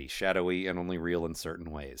a city, shadowy and only real in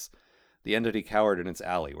certain ways. The entity cowered in its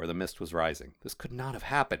alley where the mist was rising. This could not have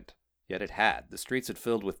happened. Yet it had. The streets had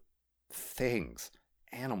filled with things,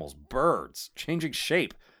 animals, birds, changing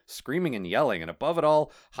shape, screaming and yelling, and above it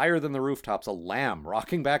all, higher than the rooftops, a lamb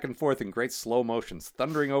rocking back and forth in great slow motions,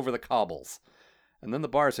 thundering over the cobbles. And then the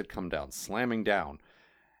bars had come down, slamming down,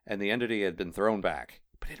 and the entity had been thrown back.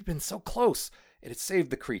 But it had been so close. It had saved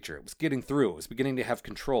the creature. It was getting through. It was beginning to have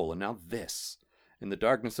control. And now this. In the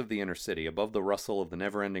darkness of the inner city, above the rustle of the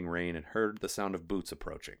never-ending rain, it heard the sound of boots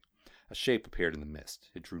approaching. A shape appeared in the mist.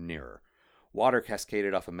 It drew nearer. Water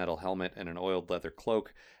cascaded off a metal helmet and an oiled leather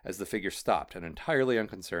cloak as the figure stopped and, entirely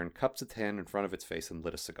unconcerned, cupped its hand in front of its face and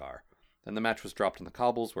lit a cigar. Then the match was dropped on the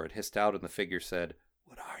cobbles, where it hissed out, and the figure said,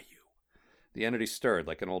 "What are you?" The entity stirred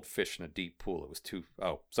like an old fish in a deep pool. It was too...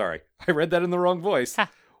 Oh, sorry. I read that in the wrong voice.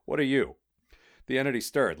 Ha. What are you? The entity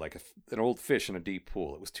stirred like an old fish in a deep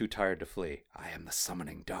pool. It was too tired to flee. I am the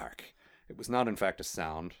Summoning Dark. It was not, in fact, a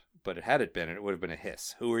sound, but had it been, it would have been a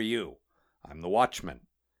hiss. Who are you? I'm the Watchman.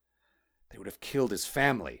 They would have killed his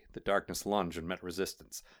family. The darkness lunged and met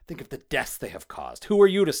resistance. Think of the deaths they have caused. Who are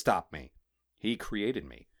you to stop me? He created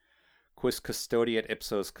me. Quis custodiet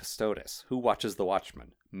ipsos custodes. Who watches the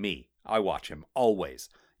Watchman? Me. I watch him, always.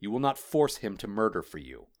 You will not force him to murder for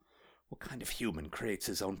you. What kind of human creates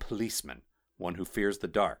his own policeman? One who fears the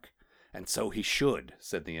dark. And so he should,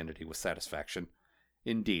 said the entity with satisfaction.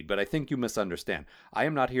 Indeed, but I think you misunderstand. I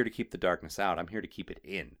am not here to keep the darkness out. I'm here to keep it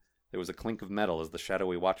in. There was a clink of metal as the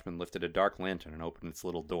shadowy watchman lifted a dark lantern and opened its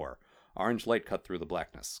little door. Orange light cut through the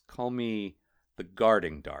blackness. Call me the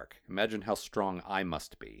guarding dark. Imagine how strong I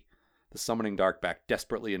must be. The summoning dark backed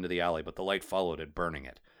desperately into the alley, but the light followed it, burning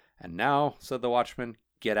it. And now, said the watchman,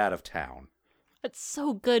 get out of town. It's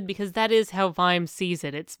so good because that is how Vimes sees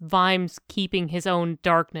it. It's Vimes keeping his own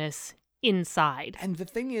darkness inside. And the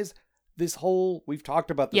thing is, we've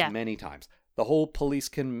talked about this many times. The whole police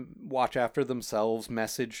can watch after themselves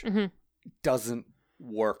message doesn't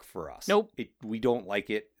work for us. Nope. We don't like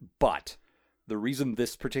it, but the reason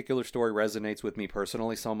this particular story resonates with me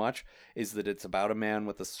personally so much is that it's about a man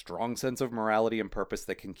with a strong sense of morality and purpose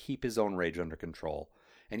that can keep his own rage under control.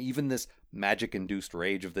 And even this magic-induced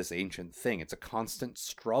rage of this ancient thing, it's a constant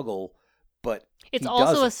struggle, but it's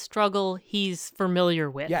also a struggle he's familiar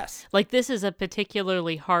with. Yes. Like, this is a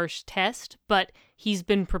particularly harsh test, but he's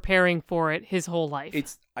been preparing for it his whole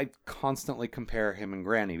life. I constantly compare him and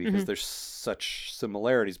Granny because there's such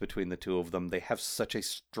similarities between the two of them. They have such a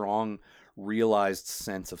strong, realized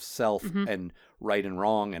sense of self and right and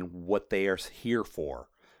wrong and what they are here for.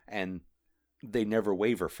 And they never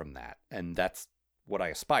waver from that. And that's what I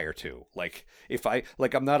aspire to.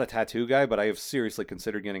 I'm not a tattoo guy, but I have seriously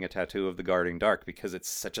considered getting a tattoo of the Guarding Dark because it's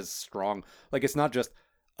such a strong, it's not just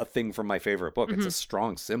a thing from my favorite book. It's a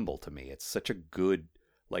strong symbol to me. It's such a good,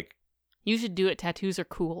 You should do it. Tattoos are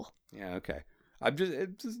cool. Yeah, okay.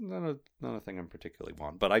 It's just not a thing I'm particularly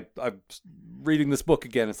want. But I'm reading this book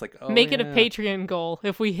again. It's like, make it a Patreon goal.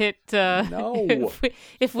 If we hit no,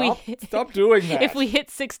 stop doing that. If we hit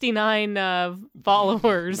 69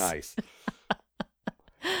 followers, nice.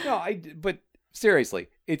 No, but seriously,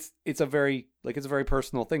 it's a very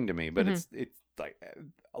personal thing to me. But it's like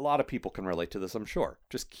a lot of people can relate to this. I'm sure.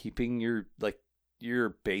 Just keeping your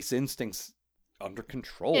base instincts under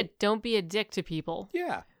control. Yeah, don't be a dick to people.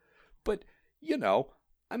 Yeah, but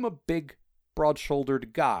I'm a big,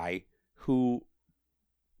 broad-shouldered guy who,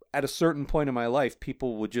 at a certain point in my life,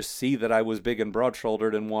 people would just see that I was big and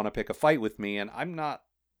broad-shouldered and want to pick a fight with me, and I'm not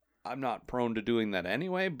prone to doing that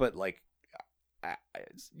anyway. But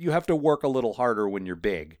you have to work a little harder when you're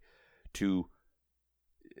big to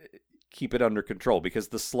keep it under control because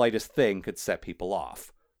the slightest thing could set people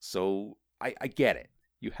off. So I get it.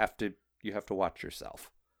 You have to watch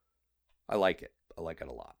yourself. I like it. I like it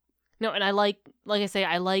a lot. No, and I like I say,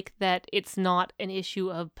 I like that it's not an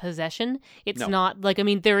issue of possession. It's not, like, I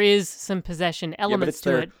mean, there is some possession elements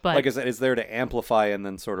to it, but... Like I said, it's there to amplify and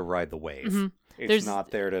then sort of ride the wave. Mm-hmm. It's not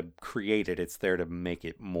there to create it, it's there to make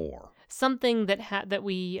it more. Something that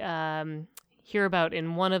we hear about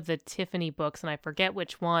in one of the Tiffany books, and I forget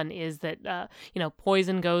which one, is that,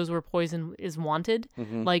 poison goes where poison is wanted.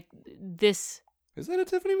 Mm-hmm. Like, this... Is that a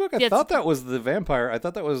Tiffany book? I thought that was the vampire. I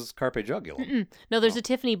thought that was Carpe Jugulum. Mm-mm. No, there's a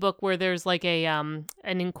Tiffany book where there's like an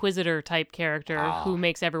inquisitor type character who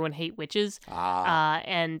makes everyone hate witches.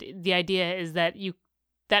 And the idea is that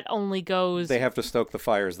that only goes... They have to stoke the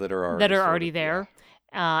fires that are already there.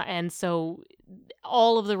 Yeah. And so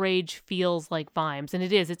all of the rage feels like Vimes, and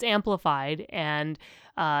it's amplified, and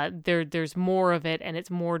there's more of it, and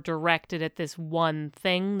it's more directed at this one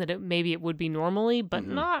thing that maybe it would be normally, but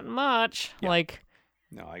not much. Yeah. Like,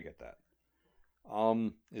 no, I get that.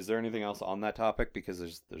 Is there anything else on that topic? Because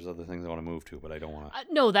there's other things I want to move to, but I don't want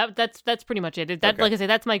to. No, that's pretty much it. Okay. Like I say,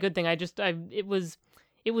 that's my good thing. It was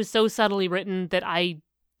so subtly written that I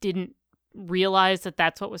didn't realize that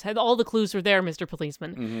that's what was... All the clues were there, Mr.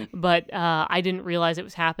 Policeman, but I didn't realize it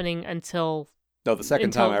was happening until... No, the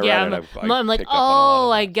second time I read it, I'm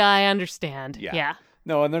like, I understand. Yeah.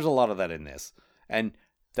 No, and there's a lot of that in this. And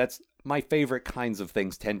that's my favorite kinds of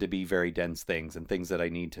things tend to be very dense things and things that I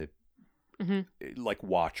need to like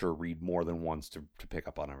watch or read more than once to pick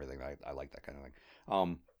up on everything. I like that kind of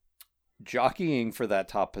thing. Jockeying for that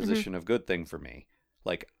top position of good thing for me.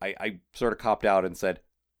 Like, I sort of copped out and said,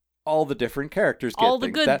 all the different characters get all the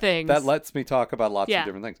good things. That lets me talk about lots of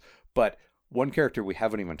different things. But one character we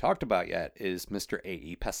haven't even talked about yet is Mr.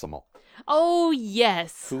 A.E. Pessimal. Oh,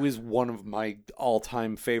 yes. Who is one of my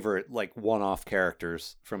all-time favorite, like, one-off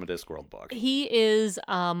characters from a Discworld book. He is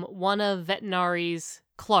one of Vetinari's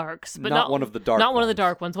clerks, but not one of the dark ones. Not one of the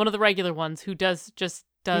dark ones, one of the regular ones who does...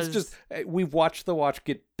 We've watched the watch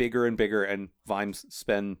get bigger and bigger, and Vimes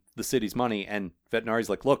spend the city's money, and Vetinari's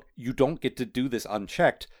like, look, you don't get to do this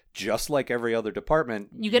unchecked, just like every other department.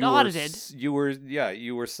 You get audited. You were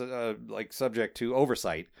like subject to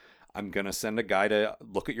oversight. I'm going to send a guy to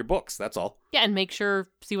look at your books. That's all. Yeah, and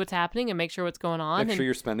see what's happening and make sure what's going on. Make sure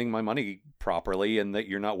you're spending my money properly and that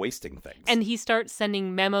you're not wasting things. And he starts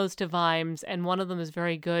sending memos to Vimes, and one of them is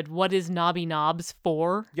very good. What is Knobby Knobs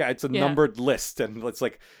for? Yeah, it's a numbered list, and it's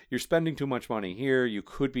like, you're spending too much money here. You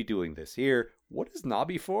could be doing this here. What is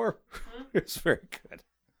Knobby for? It's very good.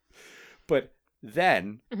 But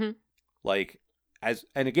then, and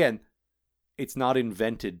again, it's not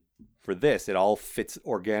invented for this. It all fits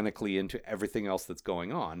organically into everything else that's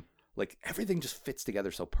going on. Like, everything just fits together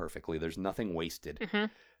so perfectly. There's nothing wasted.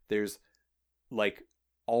 There's, like,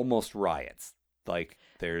 almost riots. Like,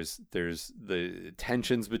 there's the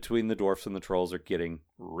tensions between the dwarfs and the trolls are getting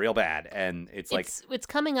real bad, and it's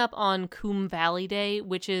coming up on Coombe Valley Day,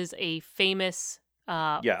 which is a famous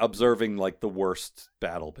observing, like, the worst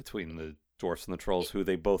battle between the dwarfs and the trolls, who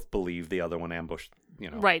they both believe the other one ambushed.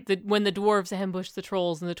 Right, when the dwarves ambush the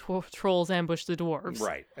trolls and the trolls ambush the dwarves.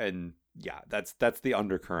 Right, and that's the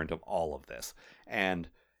undercurrent of all of this. And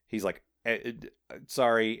he's like,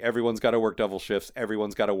 sorry, everyone's got to work double shifts,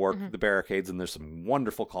 everyone's got to work the barricades, and there's some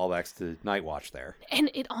wonderful callbacks to Night Watch there. And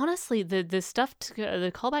it honestly, the stuff,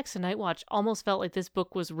 the callbacks to Night Watch almost felt like this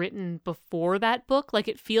book was written before that book. Like,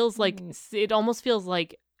 it almost feels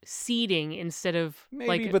like seeding instead of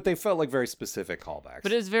but they felt like very specific callbacks.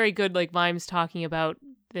 But it was very good, like Vimes talking about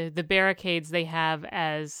the barricades they have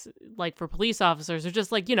as, like, for police officers are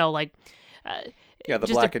just like, the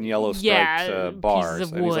black and yellow striped bars.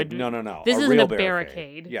 Pieces of and wood. He's like, no, this a isn't real a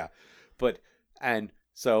barricade. Yeah, and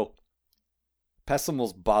so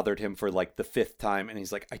Pessimals bothered him for like the 5th time, and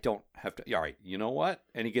he's like, I don't have to. All right, you know what?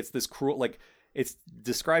 And he gets this cruel, like, it's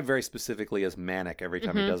described very specifically as manic every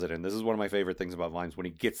time he does it. And this is one of my favorite things about Vimes, when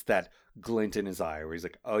he gets that glint in his eye where he's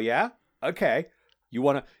like, oh yeah? Okay.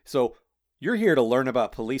 So you're here to learn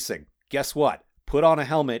about policing. Guess what? Put on a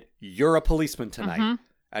helmet. You're a policeman tonight.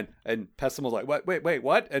 And Pessimal's like, wait,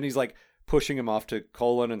 what? And he's like pushing him off to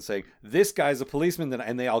Colin and saying, this guy's a policeman.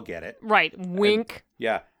 And they all get it. Right. Wink.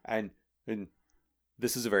 And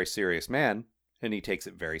this is a very serious man. And he takes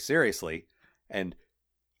it very seriously. And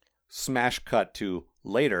smash cut to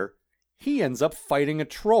later, he ends up fighting a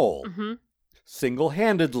troll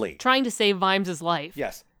single-handedly, trying to save Vimes' life.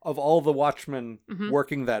 Yes, of all the watchmen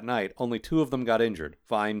working that night, only 2 of them got injured,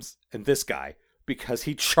 Vimes and this guy, because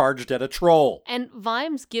he charged at a troll. And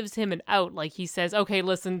Vimes gives him an out, like he says, "Okay,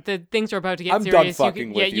 listen, the things are about to get I'm serious. Done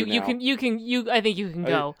fucking with you now. I think you can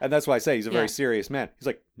go." And that's why I say he's a very serious man. He's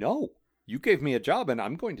like, "No, you gave me a job and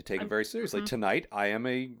I'm going to take it very seriously. Tonight, I am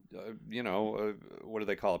what do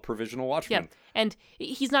they call it? Provisional watchman. Yeah. And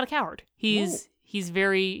he's not a coward. He's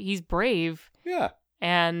brave. Yeah.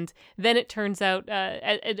 And then it turns out,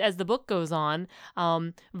 as the book goes on,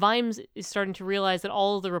 Vimes is starting to realize that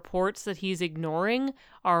all of the reports that he's ignoring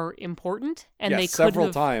are important. And they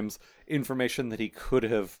several times, information that he could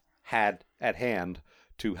have had at hand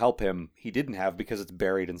to help him, he didn't have because it's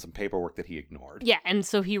buried in some paperwork that he ignored. Yeah, and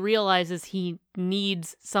so he realizes he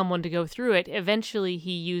needs someone to go through it. Eventually,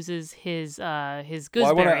 he uses his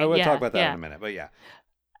gooseberry. Well, I want to talk about that in a minute, but yeah.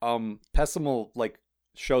 Pessimal,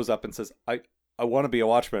 shows up and says, I want to be a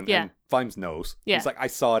watchman, and Vimes knows. Yeah. He's like, I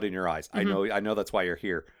saw it in your eyes. I know that's why you're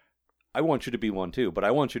here. I want you to be one too, but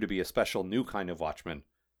I want you to be a special new kind of watchman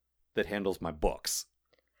that handles my books.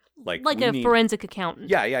 Like a forensic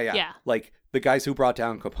accountant. Yeah. Like the guys who brought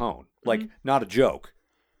down Capone. Like, not a joke,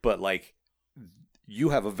 but you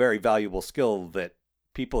have a very valuable skill that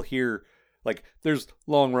people hear. Like, there's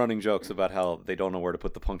long-running jokes about how they don't know where to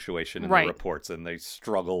put the punctuation in the reports, and they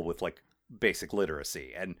struggle with, basic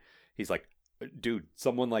literacy. And he's like, dude,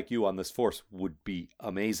 someone like you on this force would be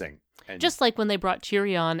amazing. And just like when they brought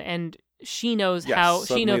Cheery on, and she knows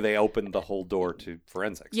suddenly they opened the whole door to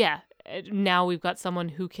forensics. Yeah. Now we've got someone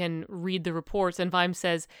who can read the reports, and Vimes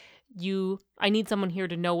says, I need someone here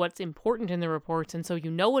to know what's important in the reports, and so you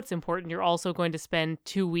know what's important. You're also going to spend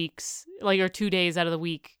 2 weeks, or 2 days out of the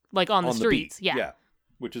week, on the streets. The beat. Yeah.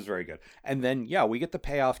 Which is very good. And then, we get the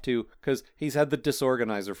payoff too, because he's had the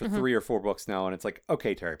Disorganizer for 3 or 4 books now, and it's like,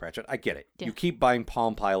 okay, Terry Pratchett, I get it. Yeah. You keep buying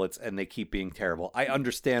Palm Pilots, and they keep being terrible. I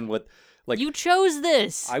understand what, you chose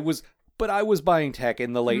this! I was buying tech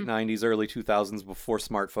in the late 90s, early 2000s, before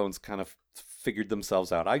smartphones kind of figured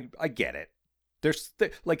themselves out. I get it. There's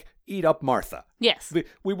eat up Martha. Yes.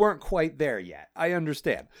 We weren't quite there yet. I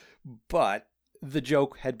understand. But the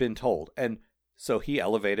joke had been told. And so he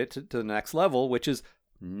elevated to the next level, which is,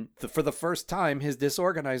 for the first time, his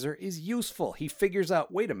Disorganizer is useful. He figures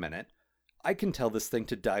out, wait a minute, I can tell this thing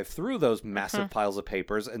to dive through those massive piles of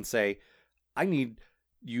papers and say, I need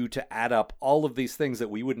you to add up all of these things that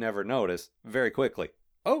we would never notice very quickly.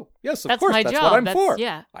 Oh, yes, of course. That's what I'm for.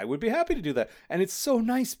 Yeah. I would be happy to do that. And it's so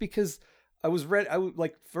nice because I was ready.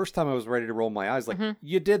 First time I was ready to roll my eyes.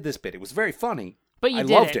 You did this bit. It was very funny. But I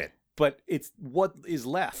loved it. But it's what is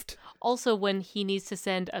left. Also, when he needs to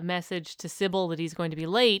send a message to Sybil that he's going to be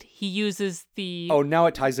late, he uses the... Oh, now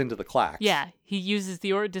it ties into the clacks. Yeah, he uses the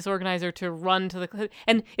Disorganizer to run to the...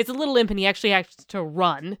 And it's a little imp, and he actually has to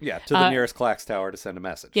run. Yeah, to the nearest clacks tower to send a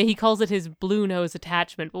message. Yeah, he calls it his blue nose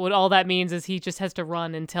attachment, but what all that means is he just has to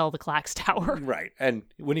run and tell the clacks tower. Right, and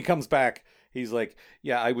when he comes back, he's like,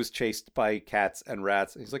 yeah, I was chased by cats and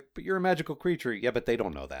rats. And he's like, but you're a magical creature. Yeah, but they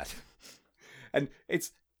don't know that. And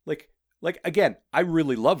it's... again, I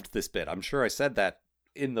really loved this bit. I'm sure I said that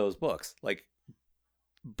in those books.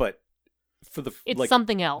 But for the... It's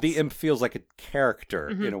something else. The imp feels like a character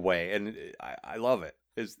in a way, and I love it.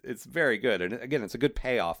 It's very good. And again, it's a good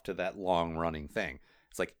payoff to that long-running thing.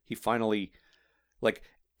 It's like, he finally...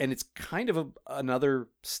 and it's kind of another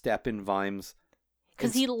step in Vimes...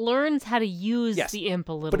 Because he learns how to use the imp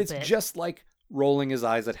a little bit. But it's just like rolling his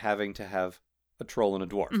eyes at having to have a troll and a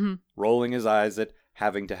dwarf. Rolling his eyes at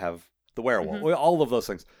having to have the werewolf. All of those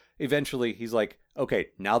things. Eventually, he's like, okay,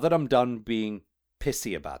 now that I'm done being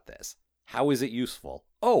pissy about this, how is it useful?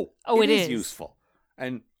 It is useful.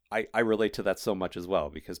 And I relate to that so much as well,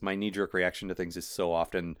 because my knee-jerk reaction to things is so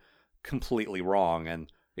often completely wrong.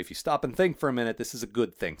 And if you stop and think for a minute, this is a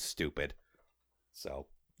good thing, stupid. So...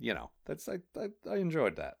 that's I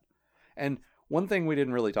enjoyed that. And one thing we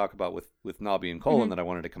didn't really talk about with Nobby and Colin that I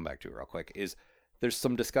wanted to come back to real quick is there's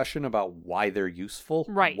some discussion about why they're useful.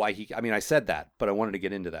 Right. Why I said that, but I wanted to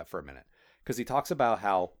get into that for a minute. Because he talks about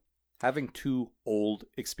how having 2 old,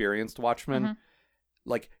 experienced watchmen,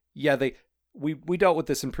 we dealt with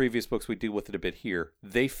this in previous books, we deal with it a bit here.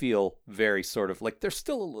 They feel very sort of they're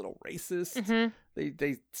still a little racist.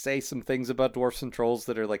 They say some things about dwarfs and trolls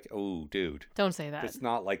that are like, oh, dude. Don't say that. It's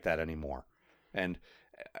not like that anymore. And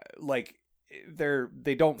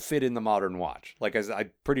they don't fit in the modern watch.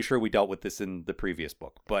 I'm pretty sure we dealt with this in the previous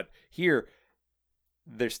book. But here,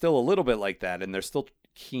 they're still a little bit like that, and they're still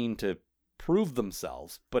keen to prove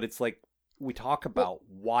themselves. But it's we talk about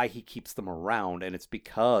why he keeps them around, and it's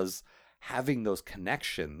because... having those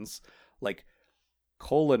connections,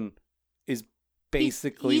 Colin is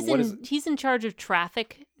basically he's in charge of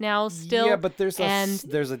traffic now still. Yeah, but there's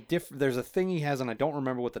a thing he has, and I don't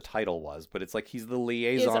remember what the title was, but it's he's the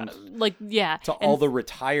liaison to all the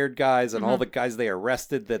retired guys and all the guys they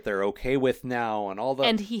arrested that they're okay with now, and all the...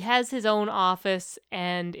 And he has his own office,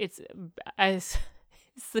 and it's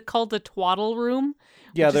It's called the Twaddle Room.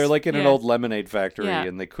 Yeah, they're like in an yeah. old lemonade factory, Yeah.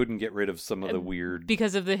 and they couldn't get rid of some of the weird...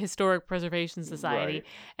 Because of the Historic Preservation Society. Right.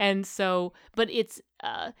 And so, but it's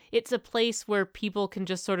a place where people can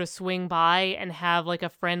just sort of swing by and have like a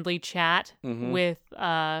friendly chat with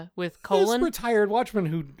Colin. There's retired watchmen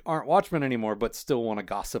who aren't watchmen anymore, but still want to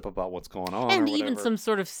gossip about what's going on. And or even whatever. some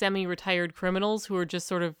sort of semi-retired criminals who are just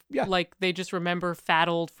sort of Yeah. like, they just remember fat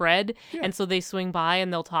old Fred. Yeah. And so they swing by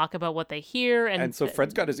and they'll talk about what they hear. And so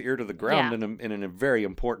Fred's got his ear to the ground Yeah. in a very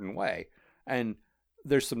important way. And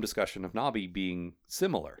there's some discussion of Nobby being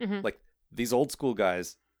similar. Like, these old school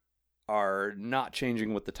guys are not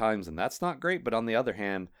changing with the times, and that's not great. But on the other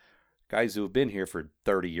hand, guys who have been here for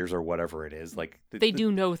 30 years or whatever it is, like... They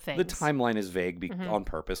do know things. The timeline is vague on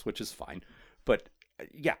purpose, which is fine. But,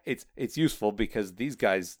 yeah, it's useful because these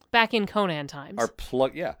guys... Back in Conan times. Are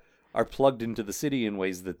plugged into the city in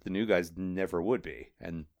ways that the new guys never would be.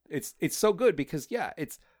 And it's so good because,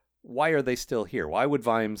 it's... Why are they still here? Why would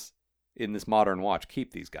Vimes... in this modern watch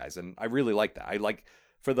keep these guys? And I really like that. I like,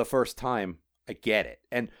 for the first time, I get it.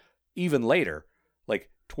 And even later, like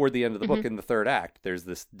toward the end of the book in the third act, there's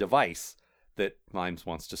this device that Vimes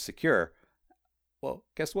wants to secure. Well,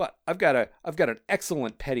 guess what? I've got an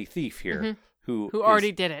excellent petty thief here who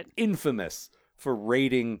already did it. Infamous for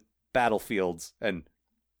raiding battlefields and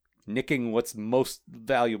nicking what's most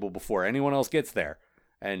valuable before anyone else gets there.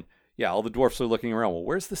 And yeah, all the dwarfs are looking around. Well,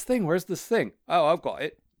 where's this thing? Where's this thing? Oh, I've got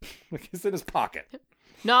it. It's in his pocket.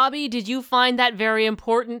 Nobby, did you find that very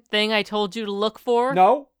important thing I told you to look for?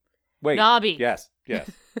 No. Wait. Nobby. Yes.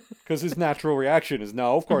 Because his natural reaction is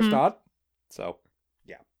no, of course not. So,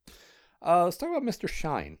 yeah. Let's talk about Mr.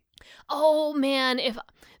 Shine. Oh, man. If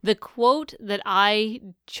the quote that I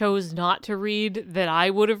chose not to read that I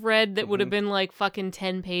would have read that would have been like fucking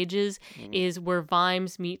 10 pages is where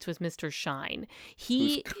Vimes meets with Mr. Shine.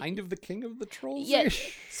 Who's kind of the king of the trolls. Yeah.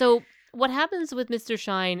 So... what happens with Mr.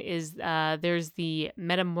 Shine is there's the rock.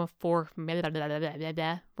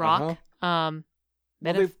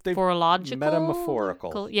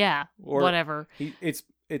 Metamorphorical. Yeah, or whatever. It's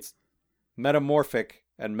metamorphic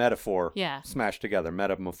and metaphor smashed together.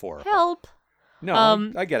 Metamorphorical. Help.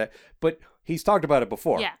 No, I get it. But he's talked about it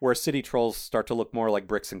before, where city trolls start to look more like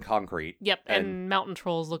bricks and concrete. Yep, and mountain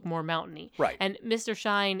trolls look more mountainy. Right. And Mr.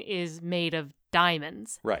 Shine is made of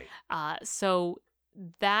diamonds. Right. So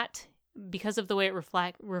that... because of the way it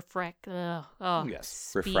reflects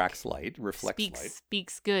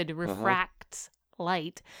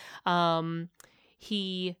light.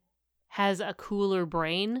 He has a cooler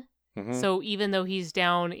brain. So even though he's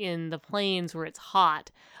down in the plains where it's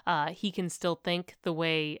hot, he can still think the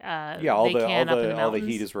way they can up in the mountains. All the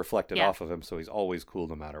heat is reflected off of him, so he's always cool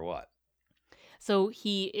no matter what. So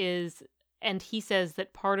he is... And he says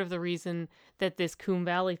that part of the reason that this Coombe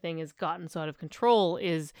Valley thing has gotten so out of control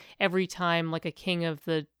is every time like a king of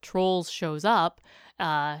the trolls shows up,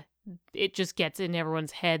 it just gets in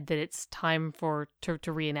everyone's head that it's time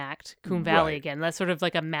to reenact Coombe Valley again. That's sort of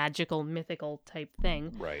like a magical, mythical type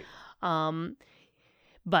thing. Right.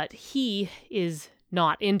 But he is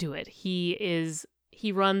not into it. He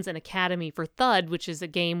runs an academy for Thud, which is a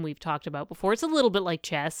game we've talked about before. It's a little bit like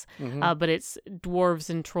chess, but it's dwarves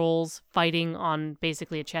and trolls fighting on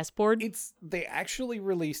basically a chessboard. They actually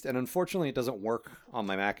released, and unfortunately it doesn't work on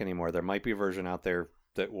my Mac anymore. There might be a version out there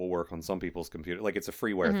that will work on some people's computer. Like it's a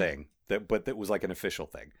freeware thing, but that was like an official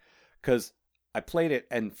thing. Because I played it,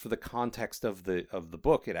 and for the context of the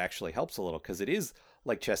book, it actually helps a little because it is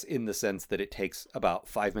like chess in the sense that it takes about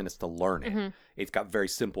 5 minutes to learn it. It's got very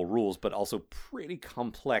simple rules, but also pretty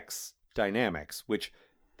complex dynamics, which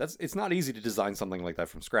it's not easy to design something like that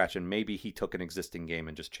from scratch. And maybe he took an existing game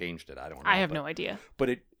and just changed it. I don't know. I have no idea. But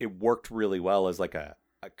it worked really well as like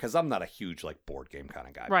because I'm not a huge like board game kind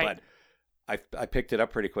of guy. Right. But I picked it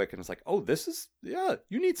up pretty quick and it's like, oh,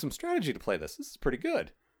 you need some strategy to play this. This is pretty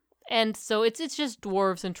good. And so it's just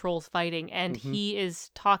dwarves and trolls fighting, and he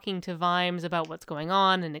is talking to Vimes about what's going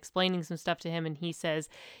on and explaining some stuff to him, and he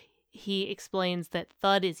explains that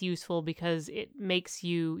Thud is useful because it makes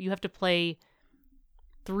you have to play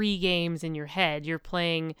 3 games in your head. You're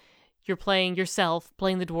playing yourself,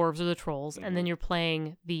 playing the dwarves or the trolls, and then you're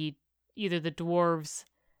playing either the dwarves,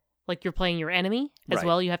 like you're playing your enemy as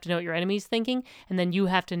well. You have to know what your enemy's thinking, and then you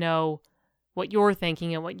have to know what you're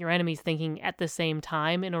thinking and what your enemy's thinking at the same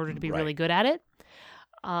time in order to be really good at it.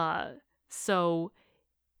 So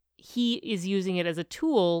he is using it as a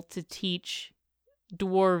tool to teach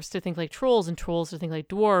dwarves to think like trolls and trolls to think like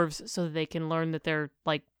dwarves so that they can learn that they're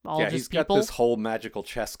like all just he's people. Got this whole magical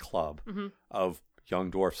chess club of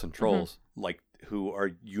young dwarfs and trolls like who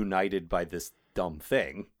are united by this dumb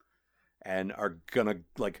thing and are gonna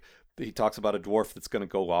like he talks about a dwarf that's going to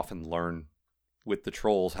go off and learn with the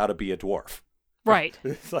trolls how to be a dwarf. Right.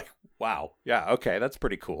 It's like, wow. Yeah, okay, that's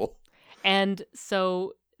pretty cool. And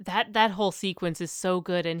so that whole sequence is so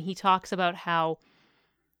good, and he talks about how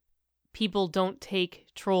people don't take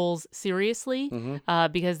trolls seriously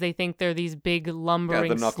because they think they're these big lumbering,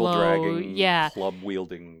 the knuckle-dragging, yeah,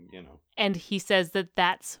 club-wielding, And he says that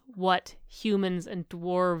that's what humans and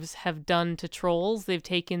dwarves have done to trolls. They've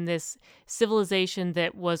taken this civilization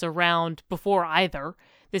that was around before either,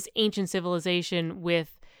 this ancient civilization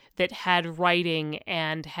that had writing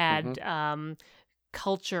and had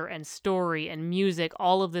culture and story and music,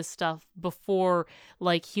 all of this stuff before,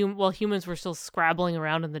 like, humans were still scrabbling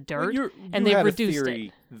around in the dirt, and they reduced a theory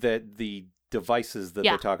it. That the devices that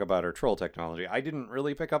they talk about are troll technology. I didn't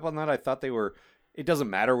really pick up on that. I thought they were. It doesn't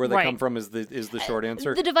matter where they come from. Is the short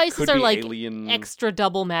answer? The devices Could are be like alien... extra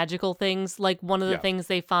double magical things. Like one of the things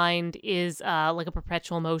they find is like a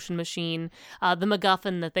perpetual motion machine. The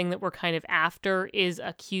MacGuffin, the thing that we're kind of after, is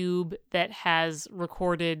a cube that has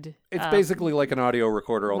recorded. It's basically like an audio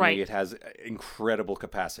recorder, only right. it has incredible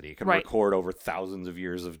capacity. It can right. record over thousands of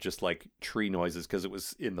years of just like tree noises because it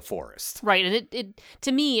was in the forest. Right, and it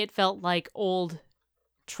to me it felt like old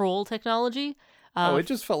troll technology. It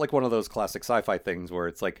just felt like one of those classic sci-fi things where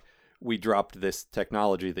it's like, we dropped this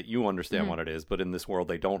technology that you understand what it is, but in this world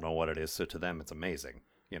they don't know what it is, so to them it's amazing,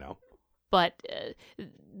 But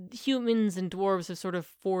humans and dwarves have sort of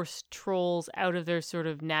forced trolls out of their sort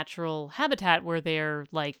of natural habitat where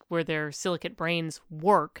their silicate brains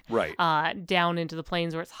work, right? Down into the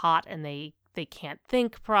plains where it's hot and they can't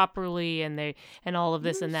think properly and all of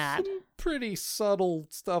this and that. Some pretty subtle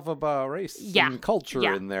stuff about race and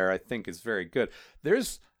culture in there, I think, is very good.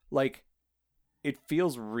 There's like, it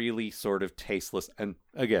feels really sort of tasteless, and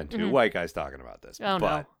again, two white guys talking about this. Oh,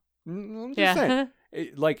 but no. I'm just saying,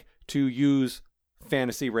 like, to use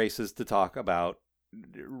fantasy races to talk about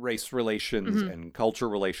race relations and culture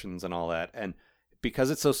relations and all that, and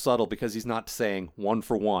because it's so subtle, because he's not saying one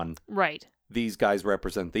for one, right? These guys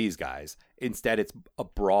represent these guys. Instead, it's a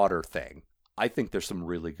broader thing. I think there's some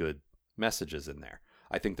really good messages in there.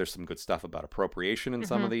 I think there's some good stuff about appropriation in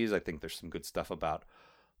some of these. I think there's some good stuff about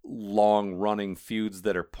long-running feuds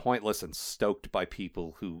that are pointless and stoked by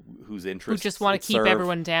people whose interests who just want to keep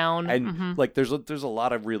everyone down. And like, there's a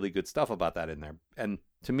lot of really good stuff about that in there. And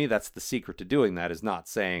to me, that's the secret to doing that, is not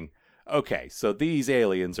saying, okay, so these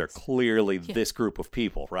aliens are clearly this group of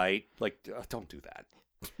people, right? Like, don't do that.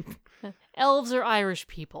 Elves are Irish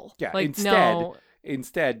people. Yeah, like,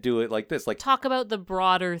 instead do it like this. Like, talk about the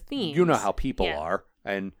broader themes. You know how people are,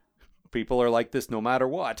 and people are like this no matter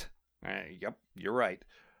what. Yep, you're right.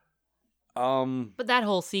 But that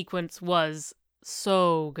whole sequence was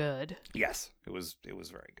so good. Yes, it was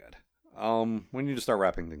very good. We need to start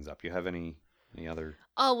wrapping things up. You have any other?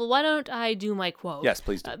 Oh, well, why don't I do my quote? Yes,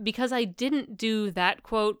 please do. Because I didn't do that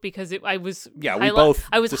quote because I was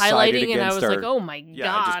highlighting and I was like, oh my God, it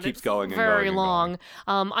just keeps going very and long.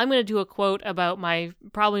 I'm going to do a quote about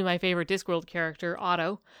probably my favorite Discworld character,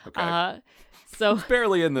 Otto. Okay. So he's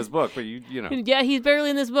barely in this book, but you know. Yeah, he's barely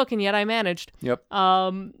in this book, and yet I managed. Yep.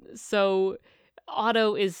 So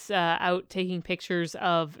Otto is out taking pictures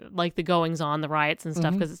of like the goings on, the riots and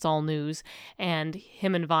stuff, because it's all news. And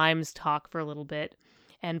him and Vimes talk for a little bit.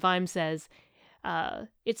 And Vimes says,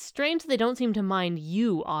 "It's strange they don't seem to mind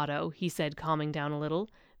you, Otto," he said, calming down a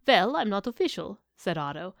little. "Well, I'm not official," said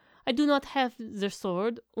Otto. "I do not have their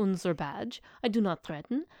sword and their badge. I do not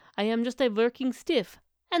threaten. I am just a working stiff,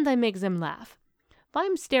 and I make them laugh."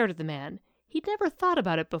 Vimes stared at the man. He'd never thought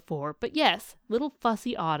about it before, but yes, little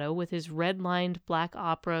fussy Otto, with his red-lined black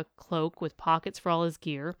opera cloak with pockets for all his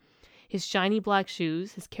gear, his shiny black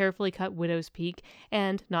shoes, his carefully cut widow's peak,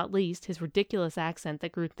 and, not least, his ridiculous accent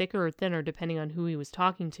that grew thicker or thinner depending on who he was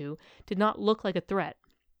talking to, did not look like a threat.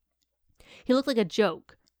 He looked like a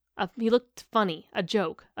joke. He looked funny, a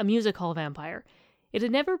joke, a music hall vampire. It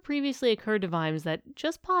had never previously occurred to Vimes that,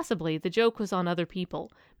 just possibly, the joke was on other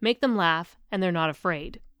people. Make them laugh, and they're not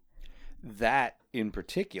afraid. That, in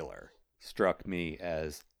particular, struck me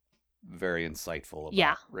as very insightful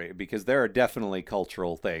about, right? Because there are definitely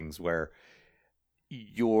cultural things where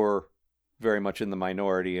you're very much in the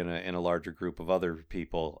minority in a larger group of other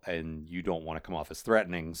people, and you don't want to come off as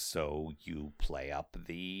threatening, so you play up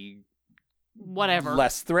the whatever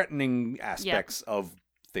less threatening aspects of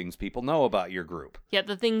things people know about your group. Yeah,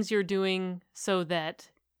 the things you're doing so that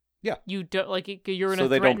Yeah. You don't you're in so a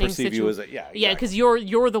they don't threatening perceive you as a Yeah, because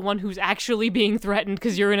you're the one who's actually being threatened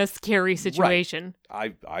because you're in a scary situation.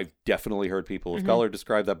 Right. I've definitely heard people of color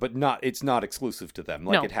describe that, but it's not exclusive to them.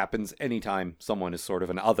 Like No. it happens anytime someone is sort of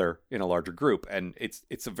an other in a larger group, and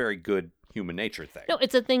it's a very good human nature thing. No,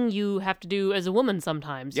 it's a thing you have to do as a woman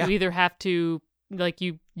sometimes. Yeah. You either have to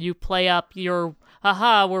you play up your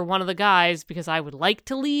we're one of the guys because I would like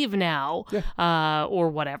to leave now, or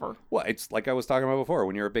whatever. Well, it's like I was talking about before.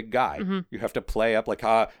 When you're a big guy, you have to play up like,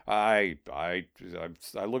 I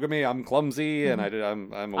look at me, I'm clumsy, and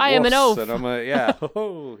I'm a I am an wuss, oaf, and I'm a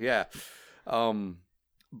yeah.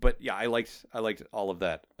 But yeah, I liked all of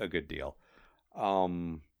that a good deal.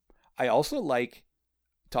 I also like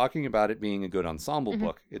talking about it being a good ensemble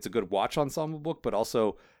book. It's a good watch ensemble book, but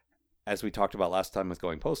also, as we talked about last time with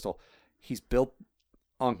Going Postal, he's built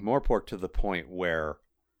Ankh-Morpork to the point where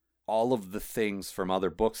all of the things from other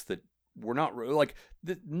books that were not like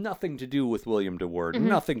nothing to do with William de Woerd,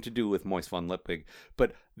 nothing to do with Moise van Lippig,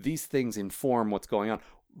 but these things inform what's going on.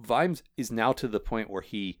 Vimes is now to the point where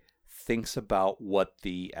he thinks about what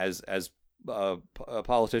the as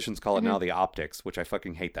politicians call it now, the optics, which I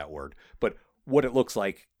fucking hate that word, but what it looks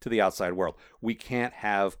like to the outside world. We can't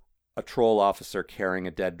have a troll officer carrying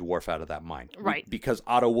a dead dwarf out of that mine. Right. Because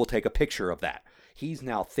Otto will take a picture of that. He's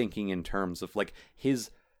now thinking in terms of, like,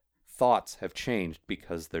 his thoughts have changed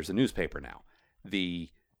because there's a newspaper now. The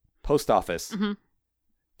post office,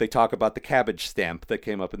 they talk about the cabbage stamp that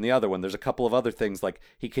came up in the other one. There's a couple of other things, like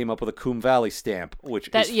he came up with a Coombe Valley stamp, which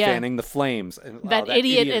is fanning the flames. And, that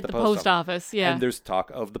idiot at the post office, yeah. And there's talk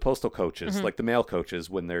of the postal coaches, like the mail coaches,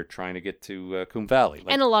 when they're trying to get to Coombe Valley.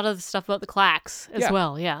 Like, and a lot of the stuff about the clacks as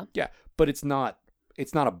well, yeah. Yeah, but it's not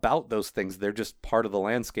about those things. They're just part of the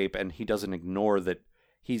landscape, and he doesn't ignore that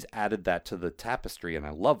he's added that to the tapestry, and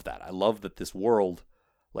I love that. I love that this world,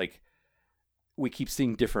 like, we keep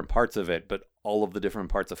seeing different parts of it, but all of the different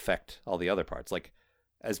parts affect all the other parts. Like,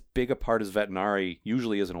 as big a part as Vetinari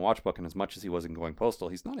usually is in a watchbook, and as much as he was in Going Postal,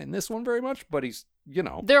 he's not in this one very much, but he's,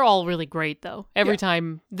 They're all really great, though. Every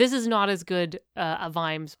time. This is not as good a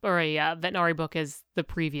Vimes or a Vetinari book as the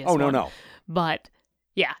previous one. Oh, no. But,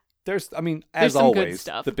 yeah. There's some always, good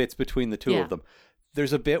stuff. The bits between the two of them.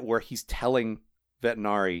 There's a bit where he's telling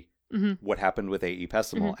Vetinari what happened with A.E.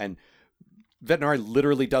 Pessimal, and Vetinari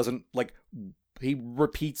literally doesn't, like, he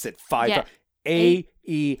repeats it 5 times.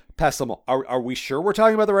 A.E. Pessimal. Are we sure we're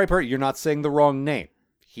talking about the right person? You're not saying the wrong name.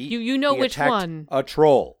 You know which one. A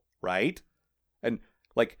troll, right? And,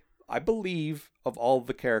 like, I believe of all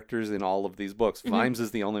the characters in all of these books, Vimes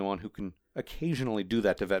is the only one who can occasionally do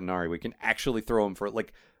that to Vetinari. We can actually throw him for,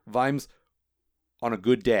 like, Vimes, on a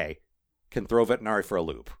good day, can throw Vetinari for a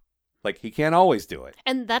loop. Like, he can't always do it.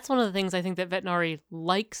 And that's one of the things I think that Vetinari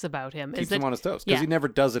likes about him. Keeps him on his toes. Because he never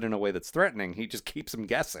does it in a way that's threatening. He just keeps him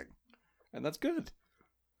guessing. And that's good.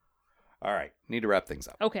 All right. Need to wrap things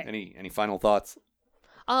up. Okay. Any final thoughts?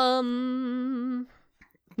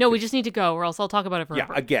 No, we just need to go, or else I'll talk about it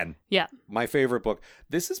forever. Yeah, again. Yeah. My favorite book.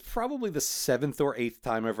 This is probably the 7th or 8th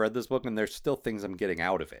time I've read this book, and there's still things I'm getting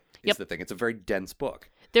out of it. Is the thing. It's a very dense book.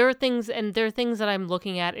 There are things that I'm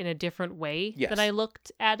looking at in a different way than I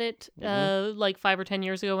looked at it like 5 or 10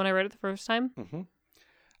 years ago when I read it the first time.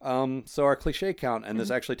 So our cliche count, and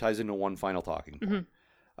this actually ties into one final talking point.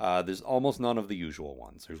 There's almost none of the usual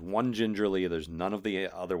ones. There's one gingerly. There's none of the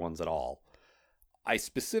other ones at all. I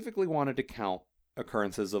specifically wanted to count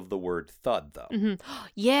occurrences of the word thud, though.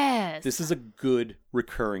 Yes. This is a good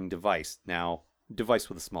recurring device. Now, device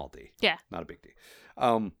with a small d. Yeah. Not a big d.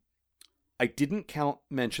 I didn't count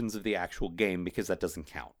mentions of the actual game because that doesn't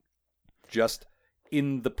count. Just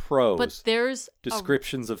in the prose, but there's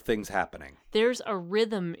descriptions of things happening. There's a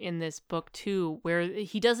rhythm in this book too, where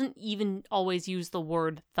he doesn't even always use the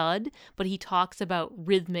word thud, but he talks about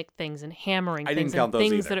rhythmic things and hammering things. I didn't count and those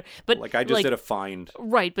things either. That are, but like I just did a find.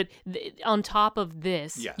 Right, but on top of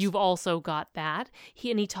this, you've also got that.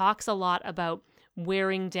 He talks a lot about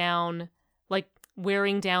wearing down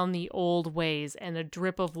the old ways and a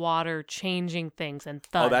drip of water changing things and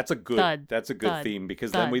thud. Oh, that's a good thud, theme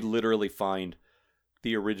because thud. Then we literally find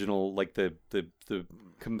the original, like the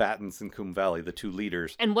combatants in Coombe Valley, the 2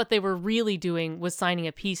 leaders. And what they were really doing was signing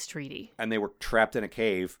a peace treaty. And they were trapped in a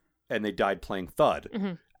cave and they died playing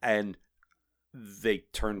Thud. And they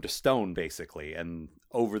turned to stone basically. And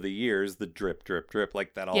over the years, the drip, drip, drip,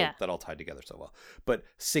 like that all tied together so well. But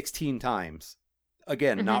 16 times.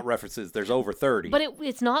 Again, not references. There's over 30. But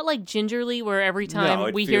it's not like gingerly where every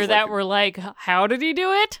time we hear that we're like, how did he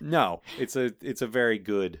do it? No, it's a very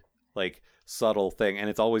good, like, subtle thing, and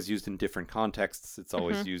it's always used in different contexts. It's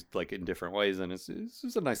always used like in different ways, and it's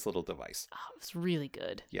just a nice little device. Oh, it's really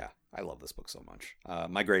good. Yeah, I love this book so much.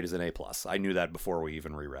 My grade is an A+. I knew that before we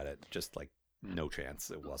even reread it. Just like no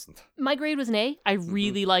chance it wasn't. My grade was an A. I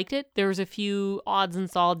really liked it. There was a few odds and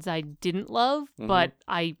sods I didn't love, but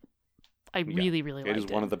I really liked it. It is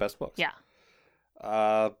one of the best books. Yeah.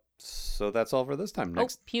 So that's all for this time.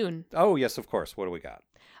 Next. Oh, Pune. Oh, yes, of course. What do we got?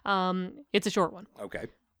 It's a short one. Okay.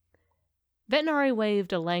 Veterinary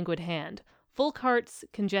waved a languid hand. Full carts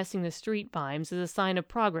congesting the street, Vimes, is a sign of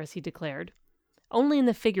progress, he declared. Only in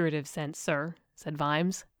the figurative sense, sir, said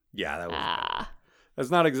Vimes. Yeah, that was... That's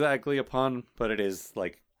not exactly a pun, but it is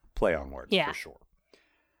like play on words for sure.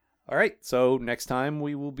 All right, so next time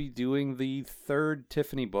we will be doing the third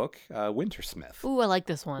Tiffany book, Wintersmith. Ooh, I like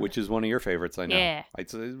this one. Which is one of your favorites, I know. Yeah.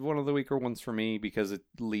 It's one of the weaker ones for me because it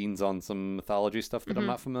leans on some mythology stuff that I'm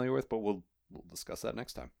not familiar with, but we'll discuss that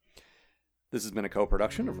next time. This has been a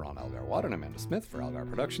co-production of Ron Algar Watt and Amanda Smith for Algar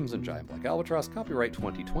Productions and Giant Black Albatross, copyright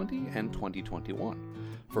 2020 and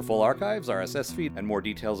 2021. For full archives, RSS feed, and more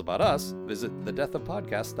details about us, visit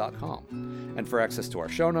thedeathofpodcast.com. And for access to our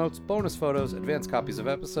show notes, bonus photos, advanced copies of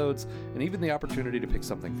episodes, and even the opportunity to pick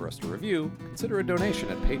something for us to review, consider a donation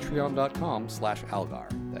at patreon.com/Algar.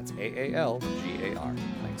 That's AALGAR.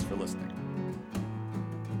 Thanks for listening.